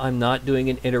know I'm not doing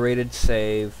an iterated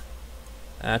save.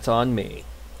 That's on me.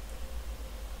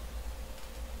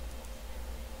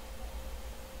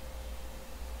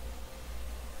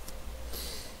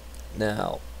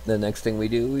 Now, the next thing we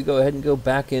do, we go ahead and go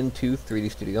back into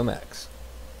 3D Studio Max.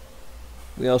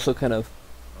 We also kind of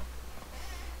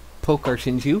poke our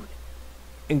Shinju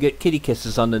and get kitty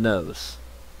kisses on the nose.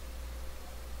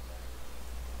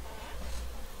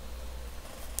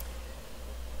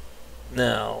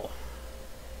 Now,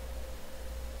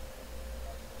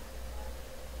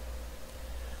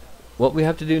 what we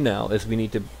have to do now is we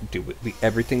need to do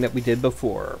everything that we did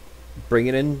before. Bring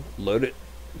it in, load it,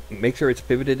 make sure it's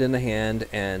pivoted in the hand,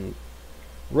 and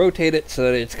rotate it so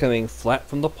that it's coming flat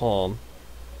from the palm.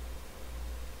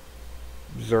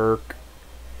 Zerk.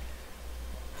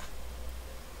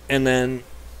 And then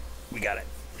we got it.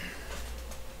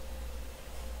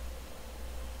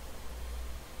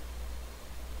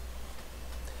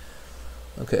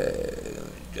 Okay,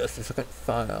 just a second.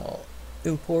 File.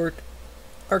 Import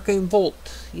arcane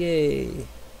bolt. Yay.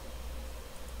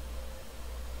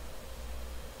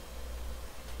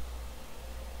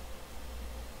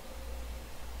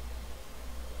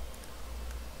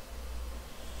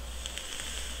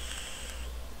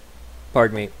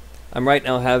 Pardon me. I'm right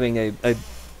now having a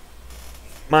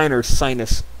minor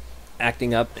sinus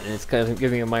acting up, and it's kind of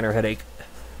giving me a minor headache.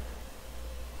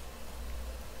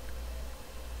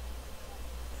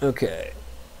 Okay.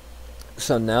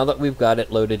 So now that we've got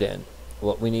it loaded in,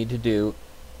 what we need to do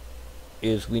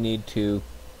is we need to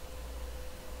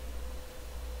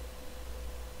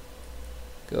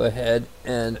go ahead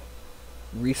and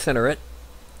recenter it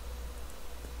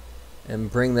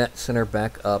and bring that center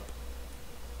back up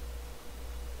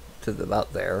to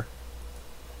about there.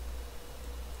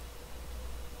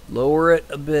 Lower it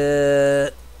a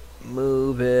bit,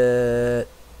 move it,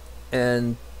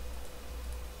 and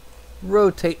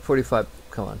rotate 45,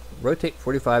 come on, rotate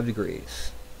 45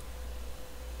 degrees.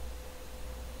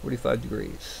 45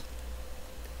 degrees.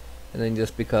 And then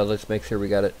just because, let's make sure we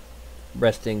got it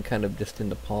resting kind of just in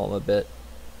the palm a bit.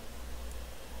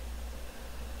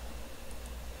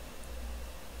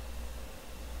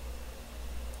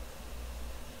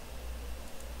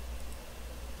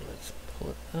 Let's pull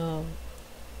it out.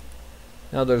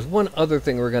 Now there's one other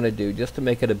thing we're going to do just to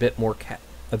make it a bit more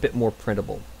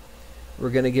printable. We're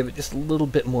going to give it just a little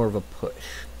bit more of a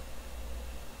push.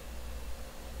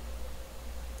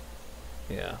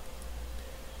 Yeah.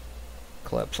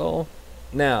 Collapse all.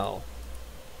 Now,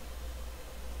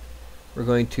 we're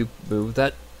going to move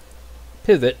that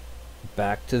pivot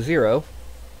back to 0.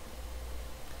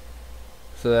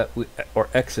 So that we, or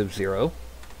X of 0.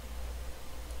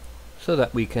 So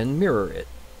that we can mirror it.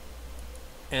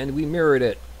 And we mirrored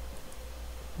it.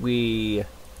 We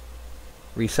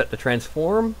reset the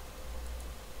transform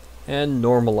and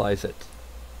normalize it.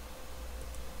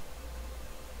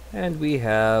 And we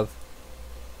have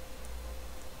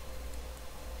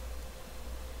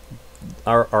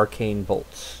our arcane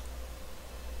bolts.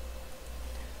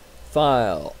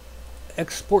 File.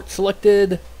 Export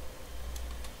selected.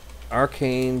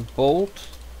 Arcane bolt.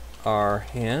 R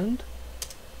hand.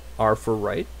 R for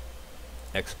right.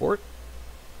 Export.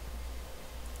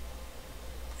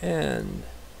 And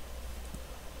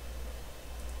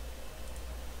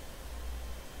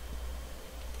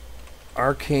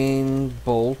arcane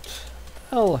bolt,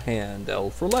 L hand, L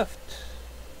for left.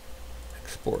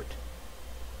 Export.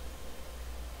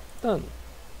 Done.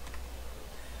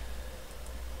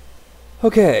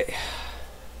 Okay.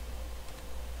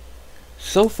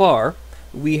 So far,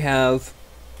 we have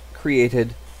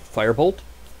created firebolt,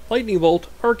 lightning bolt,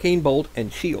 arcane bolt,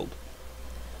 and shield.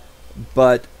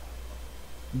 But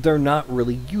they're not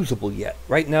really usable yet.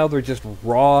 Right now, they're just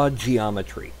raw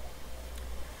geometry.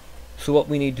 So what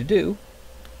we need to do,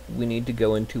 we need to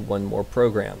go into one more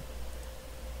program.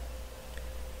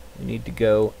 We need to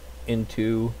go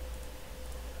into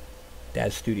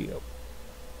DAZ Studio.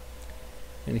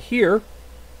 And here,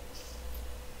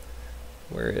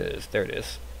 there it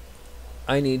is.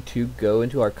 I need to go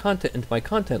into my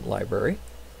content library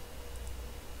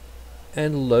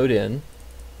and load in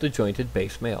the jointed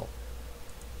base male.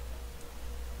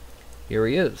 Here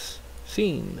he is.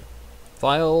 Scene.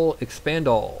 File, expand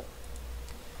all.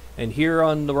 And here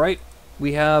on the right,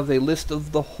 we have a list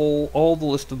of all the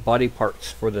list of body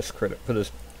parts for this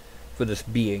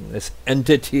being, this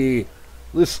entity,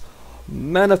 this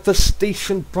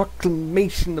manifestation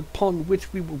proclamation upon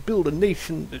which we will build a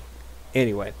nation.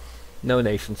 Anyway, no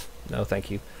nations. No,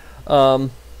 thank you. And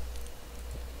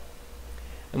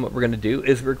what we're going to do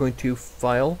is we're going to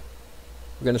file.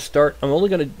 We're going to start. I'm only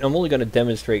going to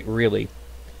demonstrate really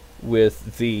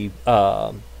with the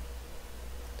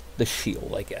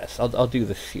shield, I guess. I'll do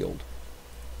the shield,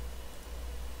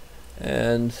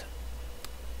 and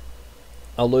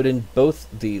I'll load in both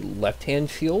the left-hand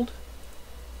shield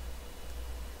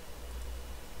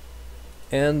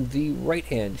and the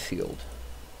right-hand shield.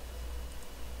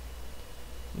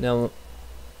 Now,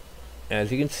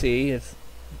 as you can see,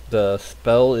 the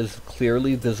spell is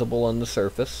clearly visible on the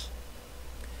surface.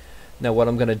 Now what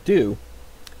I'm going to do,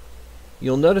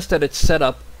 you'll notice that it's set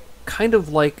up kind of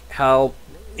like how,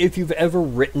 if you've ever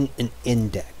written an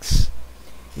index,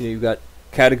 you know, you've got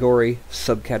category,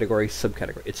 subcategory,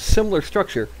 subcategory. It's a similar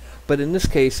structure, but in this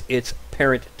case it's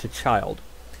parent to child.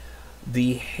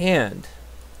 The hand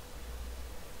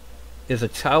is a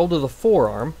child of the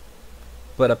forearm,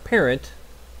 but a parent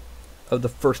of the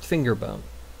first finger bone.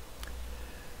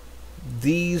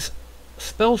 These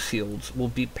spell shields will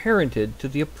be parented to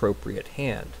the appropriate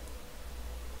hand.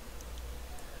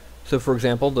 So for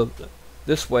example,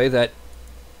 this way, that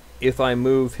if I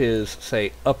move his,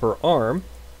 say, upper arm,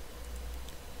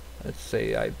 let's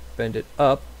say I bend it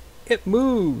up, it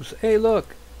moves. Hey,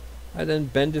 look. I then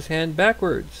bend his hand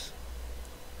backwards.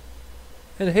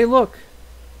 And hey, look.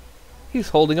 He's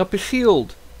holding up his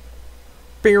shield.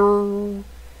 Pew!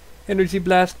 Energy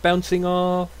blast bouncing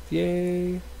off.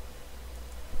 Yay.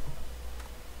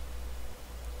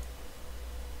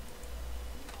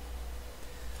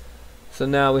 So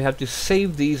now we have to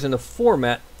save these in a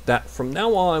format that from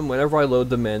now on, whenever I load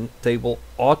them in, they will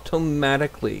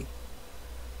automatically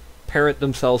parent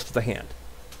themselves to the hand.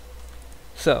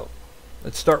 So,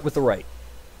 let's start with the right.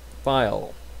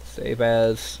 File, save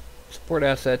as, support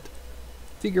asset,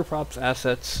 figure props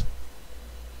assets.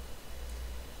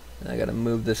 And I gotta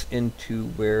move this into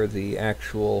where the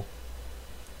actual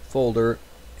folder,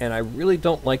 and I really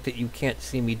don't like that you can't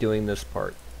see me doing this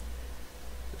part.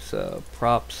 So,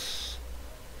 props,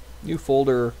 new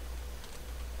folder,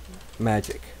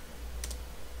 magic.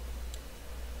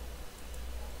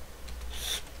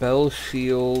 Spell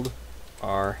shield,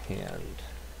 our hand.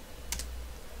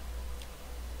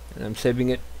 And I'm saving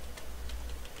it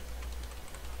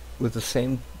with the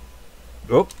same...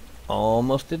 Oh,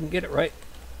 almost didn't get it right.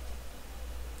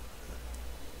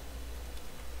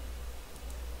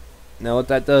 Now what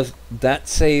that does, that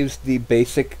saves the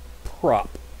basic prop.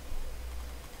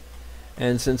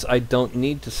 And since I don't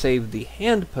need to save the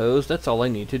hand pose, that's all I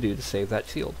need to do to save that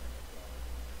shield.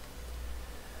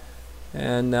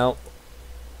 And now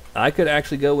I could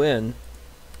actually go in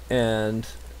and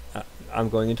I'm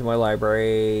going into my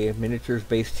library, miniatures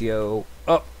bastio.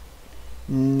 Oh,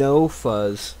 no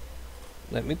fuzz.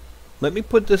 Let me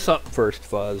put this up first,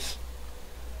 fuzz.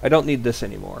 I don't need this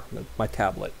anymore. My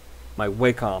tablet, my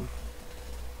Wacom.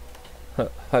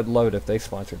 I'd love it if they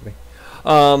sponsored me.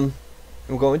 I'm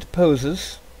going to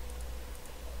poses.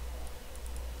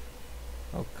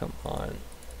 Oh, come on.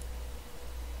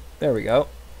 There we go.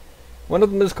 One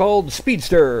of them is called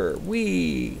Speedster.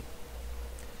 Whee!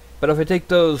 But if I take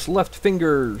those left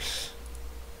fingers,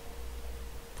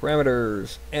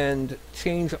 parameters, and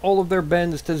change all of their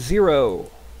bends to 0.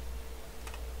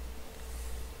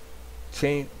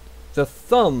 Change the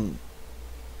thumb.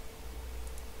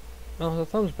 Oh, the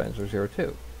thumb's bends are 0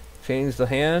 too. Change the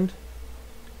hand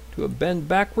to a bend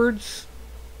backwards.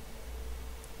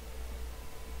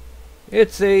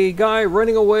 It's a guy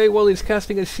running away while he's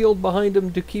casting a shield behind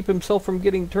him to keep himself from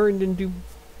getting turned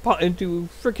into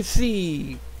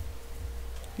fricassee.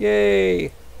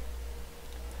 Yay!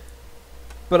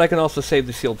 But I can also save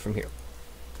the shield from here.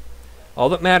 All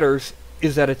that matters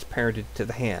is that it's parented to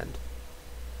the hand.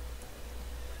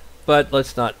 But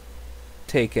let's not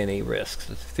take any risks.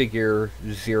 Let's figure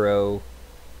 0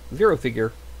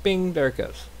 figure. Bing, there it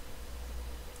goes.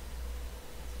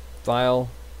 File,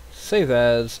 save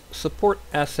as, support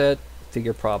asset,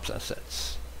 figure props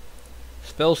assets.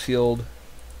 Spell shield,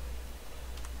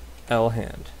 L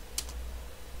hand.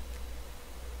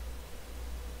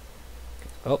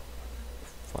 Oh,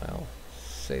 file,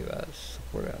 save as,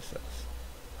 support assets.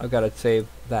 I've got to save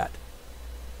that.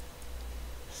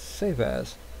 Save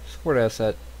as, support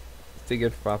asset, figure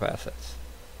prop assets.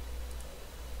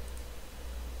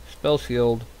 spell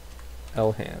shield,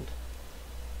 L hand.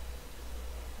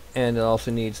 And it also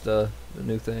needs the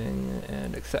new thing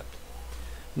and accept.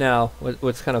 Now,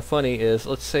 what's kind of funny is,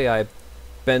 let's say I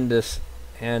bend this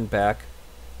hand back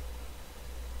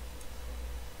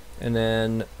and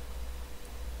then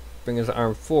bring his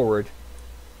arm forward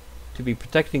to be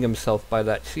protecting himself by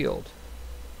that shield.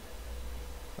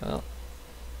 Well,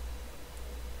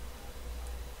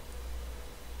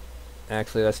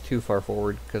 actually that's too far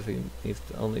forward because he needs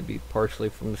to only be partially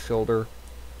from the shoulder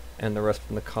and the rest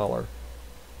from the collar.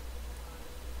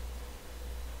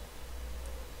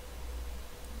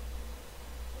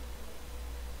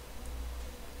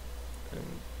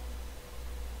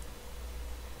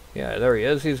 Yeah, there he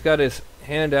is. He's got his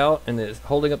hand out and is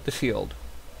holding up the shield.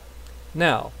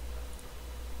 Now,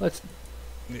 let's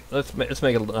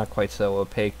make it not quite so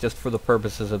opaque, just for the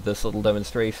purposes of this little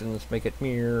demonstration. Let's make it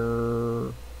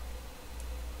mirror,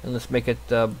 and let's make it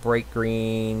bright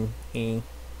green.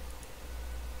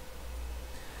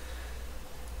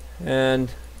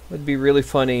 And what'd be really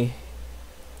funny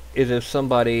is if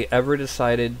somebody ever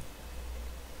decided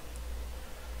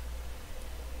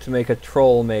to make a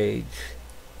troll mage.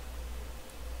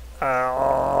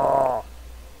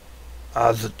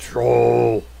 As a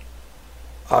troll,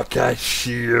 I got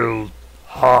shield.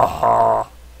 Ha ha.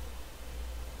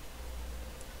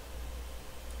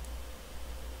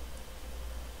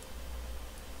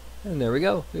 And there we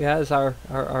go. He has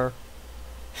our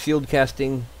shield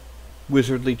casting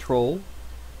wizardly troll.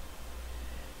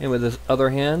 And with his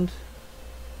other hand,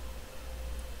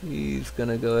 he's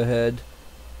gonna go ahead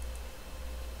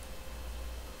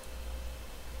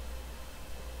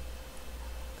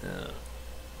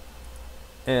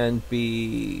and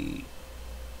be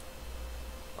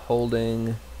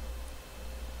holding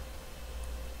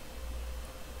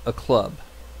a club,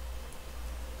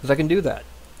 because I can do that.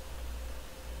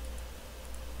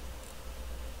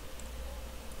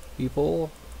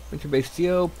 People, winter-based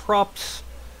geo props.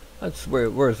 That's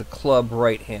where's the club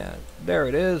right hand? There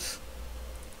it is.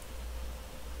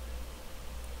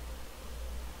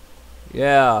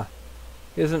 Yeah,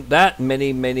 isn't that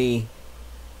many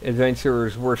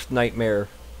adventurers' worst nightmare?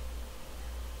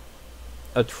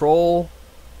 A troll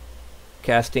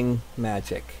casting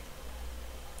magic.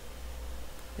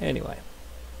 Anyway.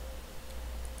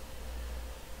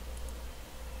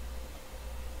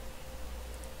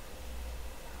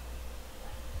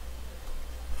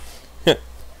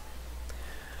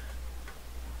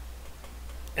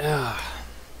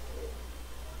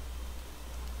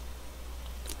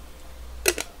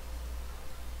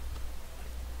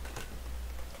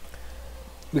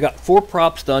 We got 4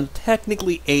 props done,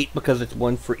 technically 8 because it's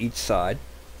 1 for each side.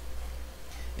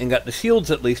 And got the shields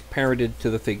at least parented to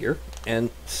the figure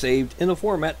and saved in a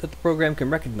format that the program can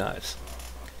recognize.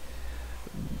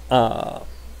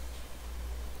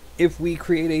 If we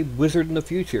create a wizard in the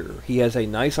future, he has a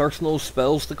nice arsenal of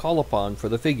spells to call upon for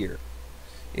the figure.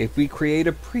 If we create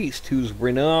a priest who's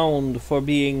renowned for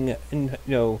being,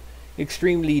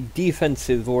 extremely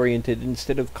defensive oriented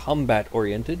instead of combat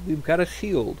oriented, we've got a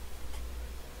shield.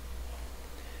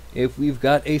 If we've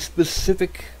got a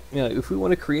specific, if we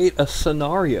want to create a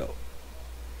scenario,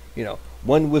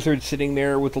 one wizard sitting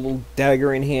there with a little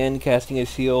dagger in hand casting a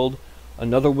shield,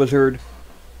 another wizard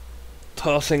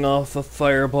tossing off a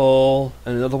fireball,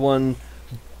 and another one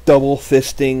double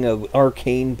fisting an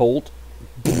arcane bolt.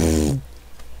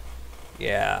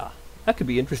 Yeah, that could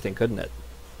be interesting, couldn't it?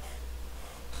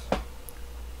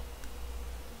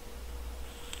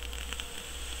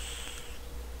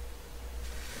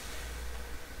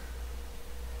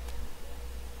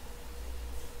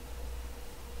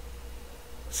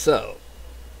 So,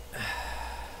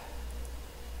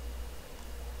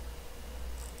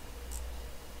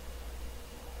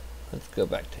 let's go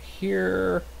back to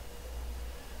here.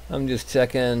 I'm just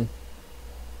checking.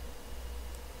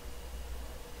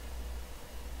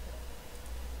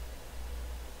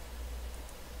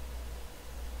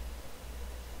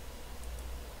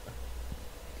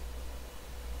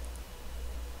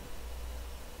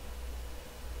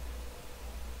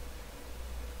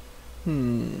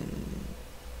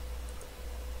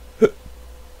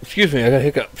 Excuse me, I got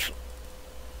hiccups.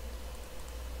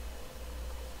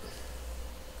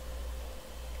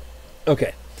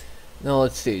 Okay. Now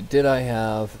let's see. Did I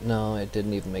have... No, it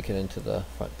didn't even make it into the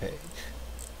front page.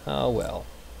 Oh well.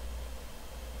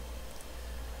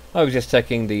 I was just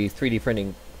checking the 3D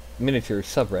printing miniature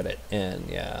subreddit, and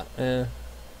yeah,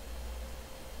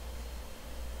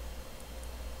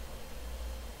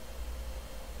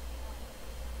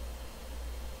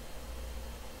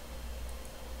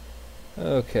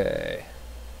 Okay.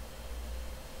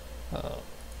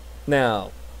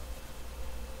 Now,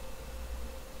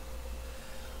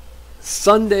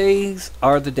 Sundays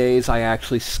are the days I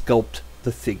actually sculpt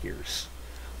the figures.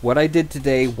 What I did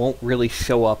today won't really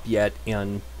show up yet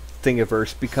in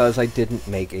Thingiverse because I didn't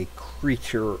make a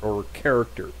creature or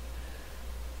character.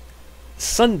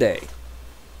 Sunday,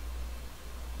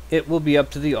 it will be up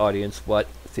to the audience what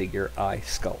figure I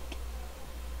sculpt.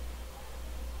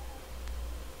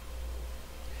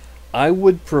 I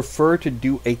would prefer to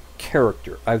do a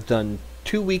character. I've done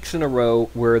 2 weeks in a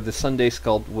row where the Sunday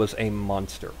sculpt was a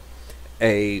monster.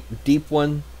 A deep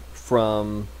one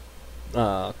from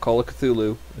Call of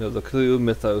Cthulhu, the Cthulhu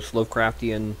mythos,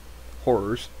 Lovecraftian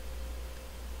horrors,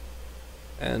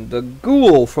 and the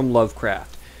ghoul from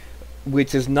Lovecraft,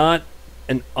 which is not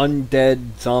an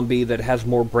undead zombie that has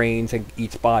more brains and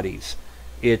eats bodies.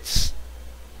 It's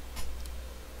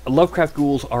Lovecraft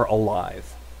ghouls are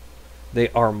alive. They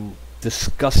are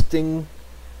disgusting,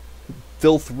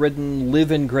 filth-ridden,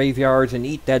 live in graveyards and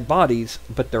eat dead bodies,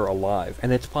 but they're alive.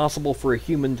 And it's possible for a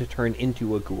human to turn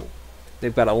into a ghoul.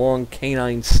 They've got a long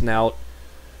canine snout,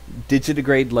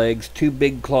 digitigrade legs, 2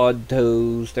 big clawed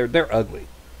toes. They're ugly.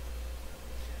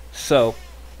 So,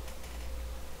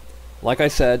 like I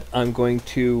said, I'm going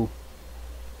to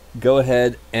go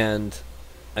ahead and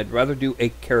I'd rather do a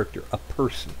character, a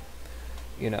person.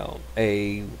 You know,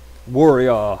 a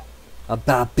warrior, a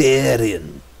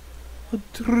barbarian, a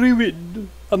druid,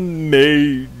 a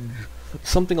mage,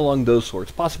 something along those sorts.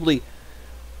 Possibly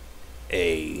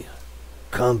a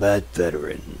combat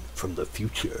veteran from the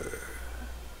future,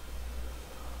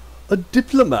 a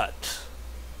diplomat,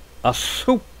 a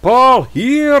superhero,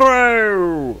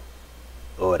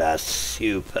 or a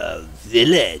super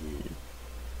villain.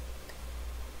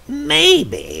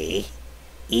 Maybe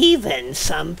even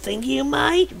something you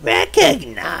might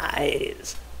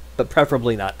recognize. But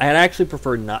preferably not. I'd actually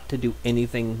prefer not to do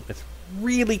anything that's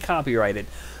really copyrighted.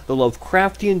 The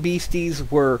Lovecraftian beasties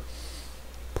were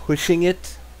pushing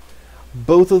it.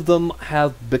 Both of them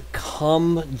have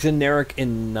become generic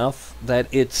enough that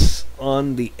it's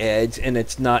on the edge, and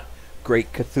it's not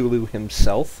Great Cthulhu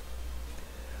himself.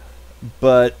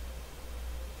 But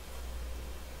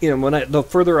you know, the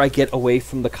further I get away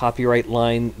from the copyright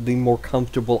line, the more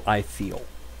comfortable I feel.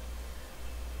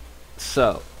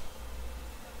 So,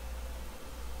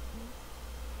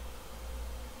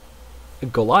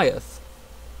 Goliath.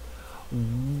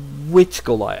 Which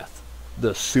Goliath?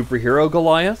 The superhero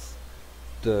Goliath?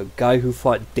 The guy who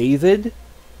fought David?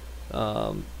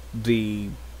 The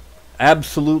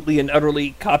absolutely and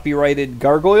utterly copyrighted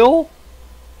gargoyle?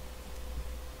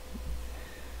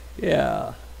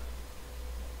 Yeah.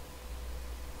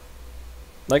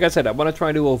 Like I said, I want to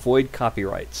try to avoid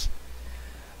copyrights.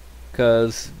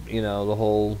 Because, you know, the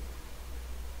whole...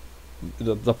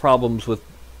 The problems with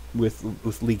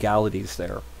legalities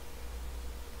there.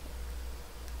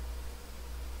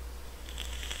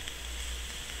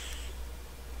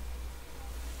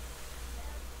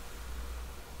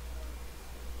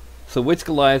 So which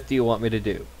Goliath do you want me to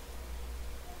do?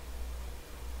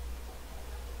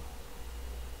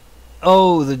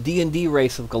 Oh, the D&D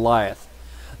race of Goliath.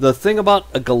 The thing about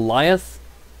a Goliath,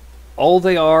 all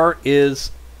they are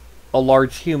is a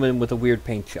large human with a weird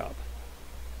paint job.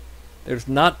 There's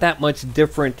not that much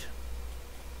different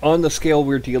on the scale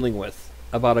we're dealing with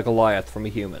about a Goliath from a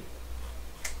human.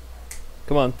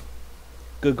 Come on.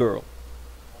 Good girl.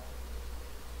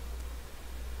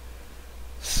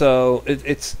 So,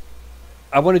 it's...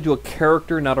 I want to do a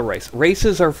character, not a race.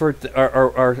 Races are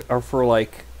for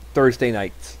like Thursday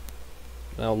nights.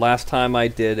 Now, last time I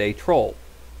did a troll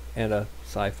and a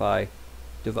sci-fi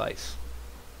device.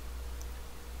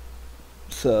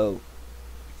 So,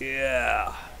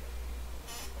 yeah.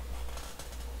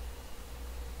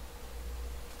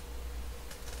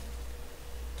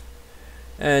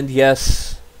 And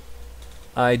yes,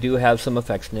 I do have some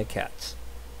affectionate cats.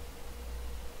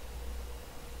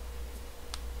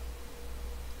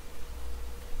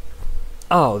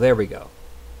 Oh, there we go.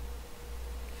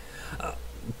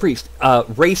 Priest,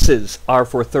 races are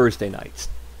for Thursday nights.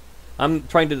 I'm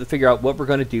trying to figure out what we're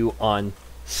going to do on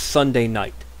Sunday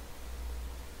night.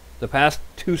 The past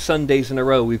 2 Sundays in a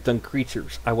row, we've done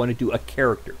creatures. I want to do a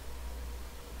character.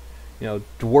 You know,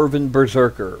 Dwarven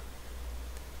Berserker,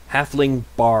 Halfling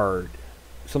Bard,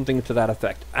 something to that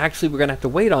effect. Actually, we're going to have to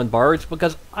wait on bards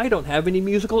because I don't have any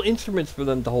musical instruments for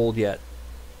them to hold yet.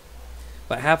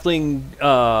 But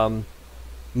Halfling...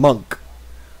 Monk.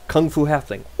 Kung Fu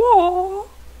Halfling. Whoa!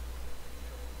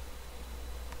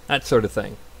 That sort of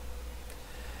thing.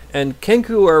 And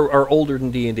Kenku are older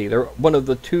than D&D. They're one of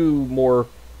the 2 more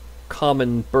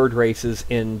common bird races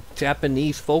in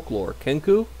Japanese folklore.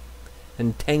 Kenku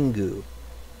and Tengu.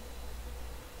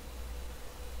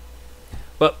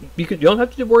 But you don't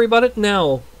have to worry about it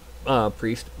now,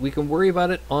 Priest. We can worry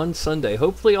about it on Sunday.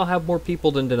 Hopefully, I'll have more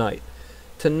people than tonight.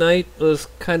 Tonight was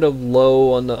kind of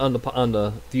low on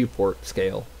the viewport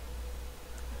scale.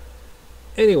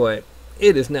 Anyway,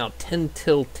 it is now 10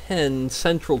 till 10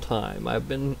 Central Time. I've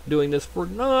been doing this for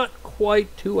not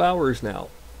quite 2 hours now.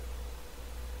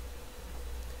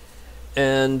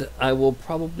 And I will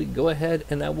probably go ahead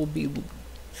and I will be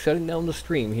shutting down the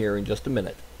stream here in just a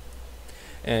minute.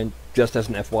 And just as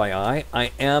an FYI,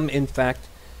 I am in fact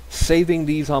saving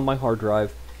these on my hard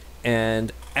drive,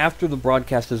 and after the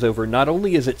broadcast is over, not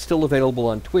only is it still available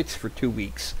on Twitch for 2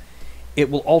 weeks, it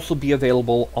will also be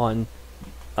available on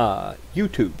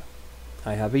YouTube.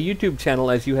 I have a YouTube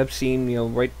channel, as you have seen, you know,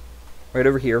 right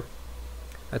over here.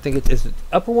 I think is it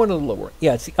the upper one or the lower one?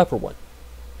 Yeah, it's the upper one.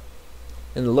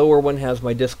 And the lower one has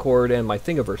my Discord and my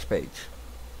Thingiverse page.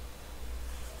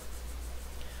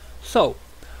 So,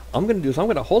 I'm going to do is I'm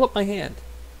going to hold up my hand,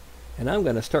 and I'm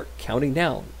going to start counting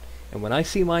down. And when I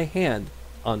see my hand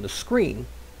on the screen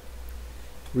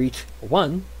reach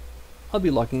 1, I'll be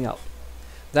logging out.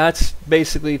 That's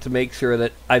basically to make sure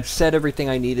that I've said everything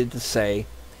I needed to say,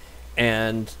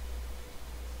 and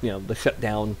you know, the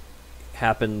shutdown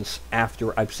happens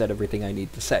after I've said everything I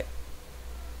need to say.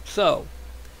 So,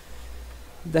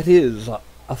 that is a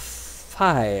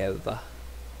 5,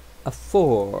 a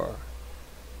 4,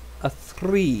 a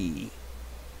 3,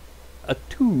 a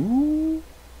 2,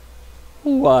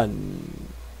 1.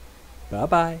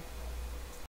 Bye-bye.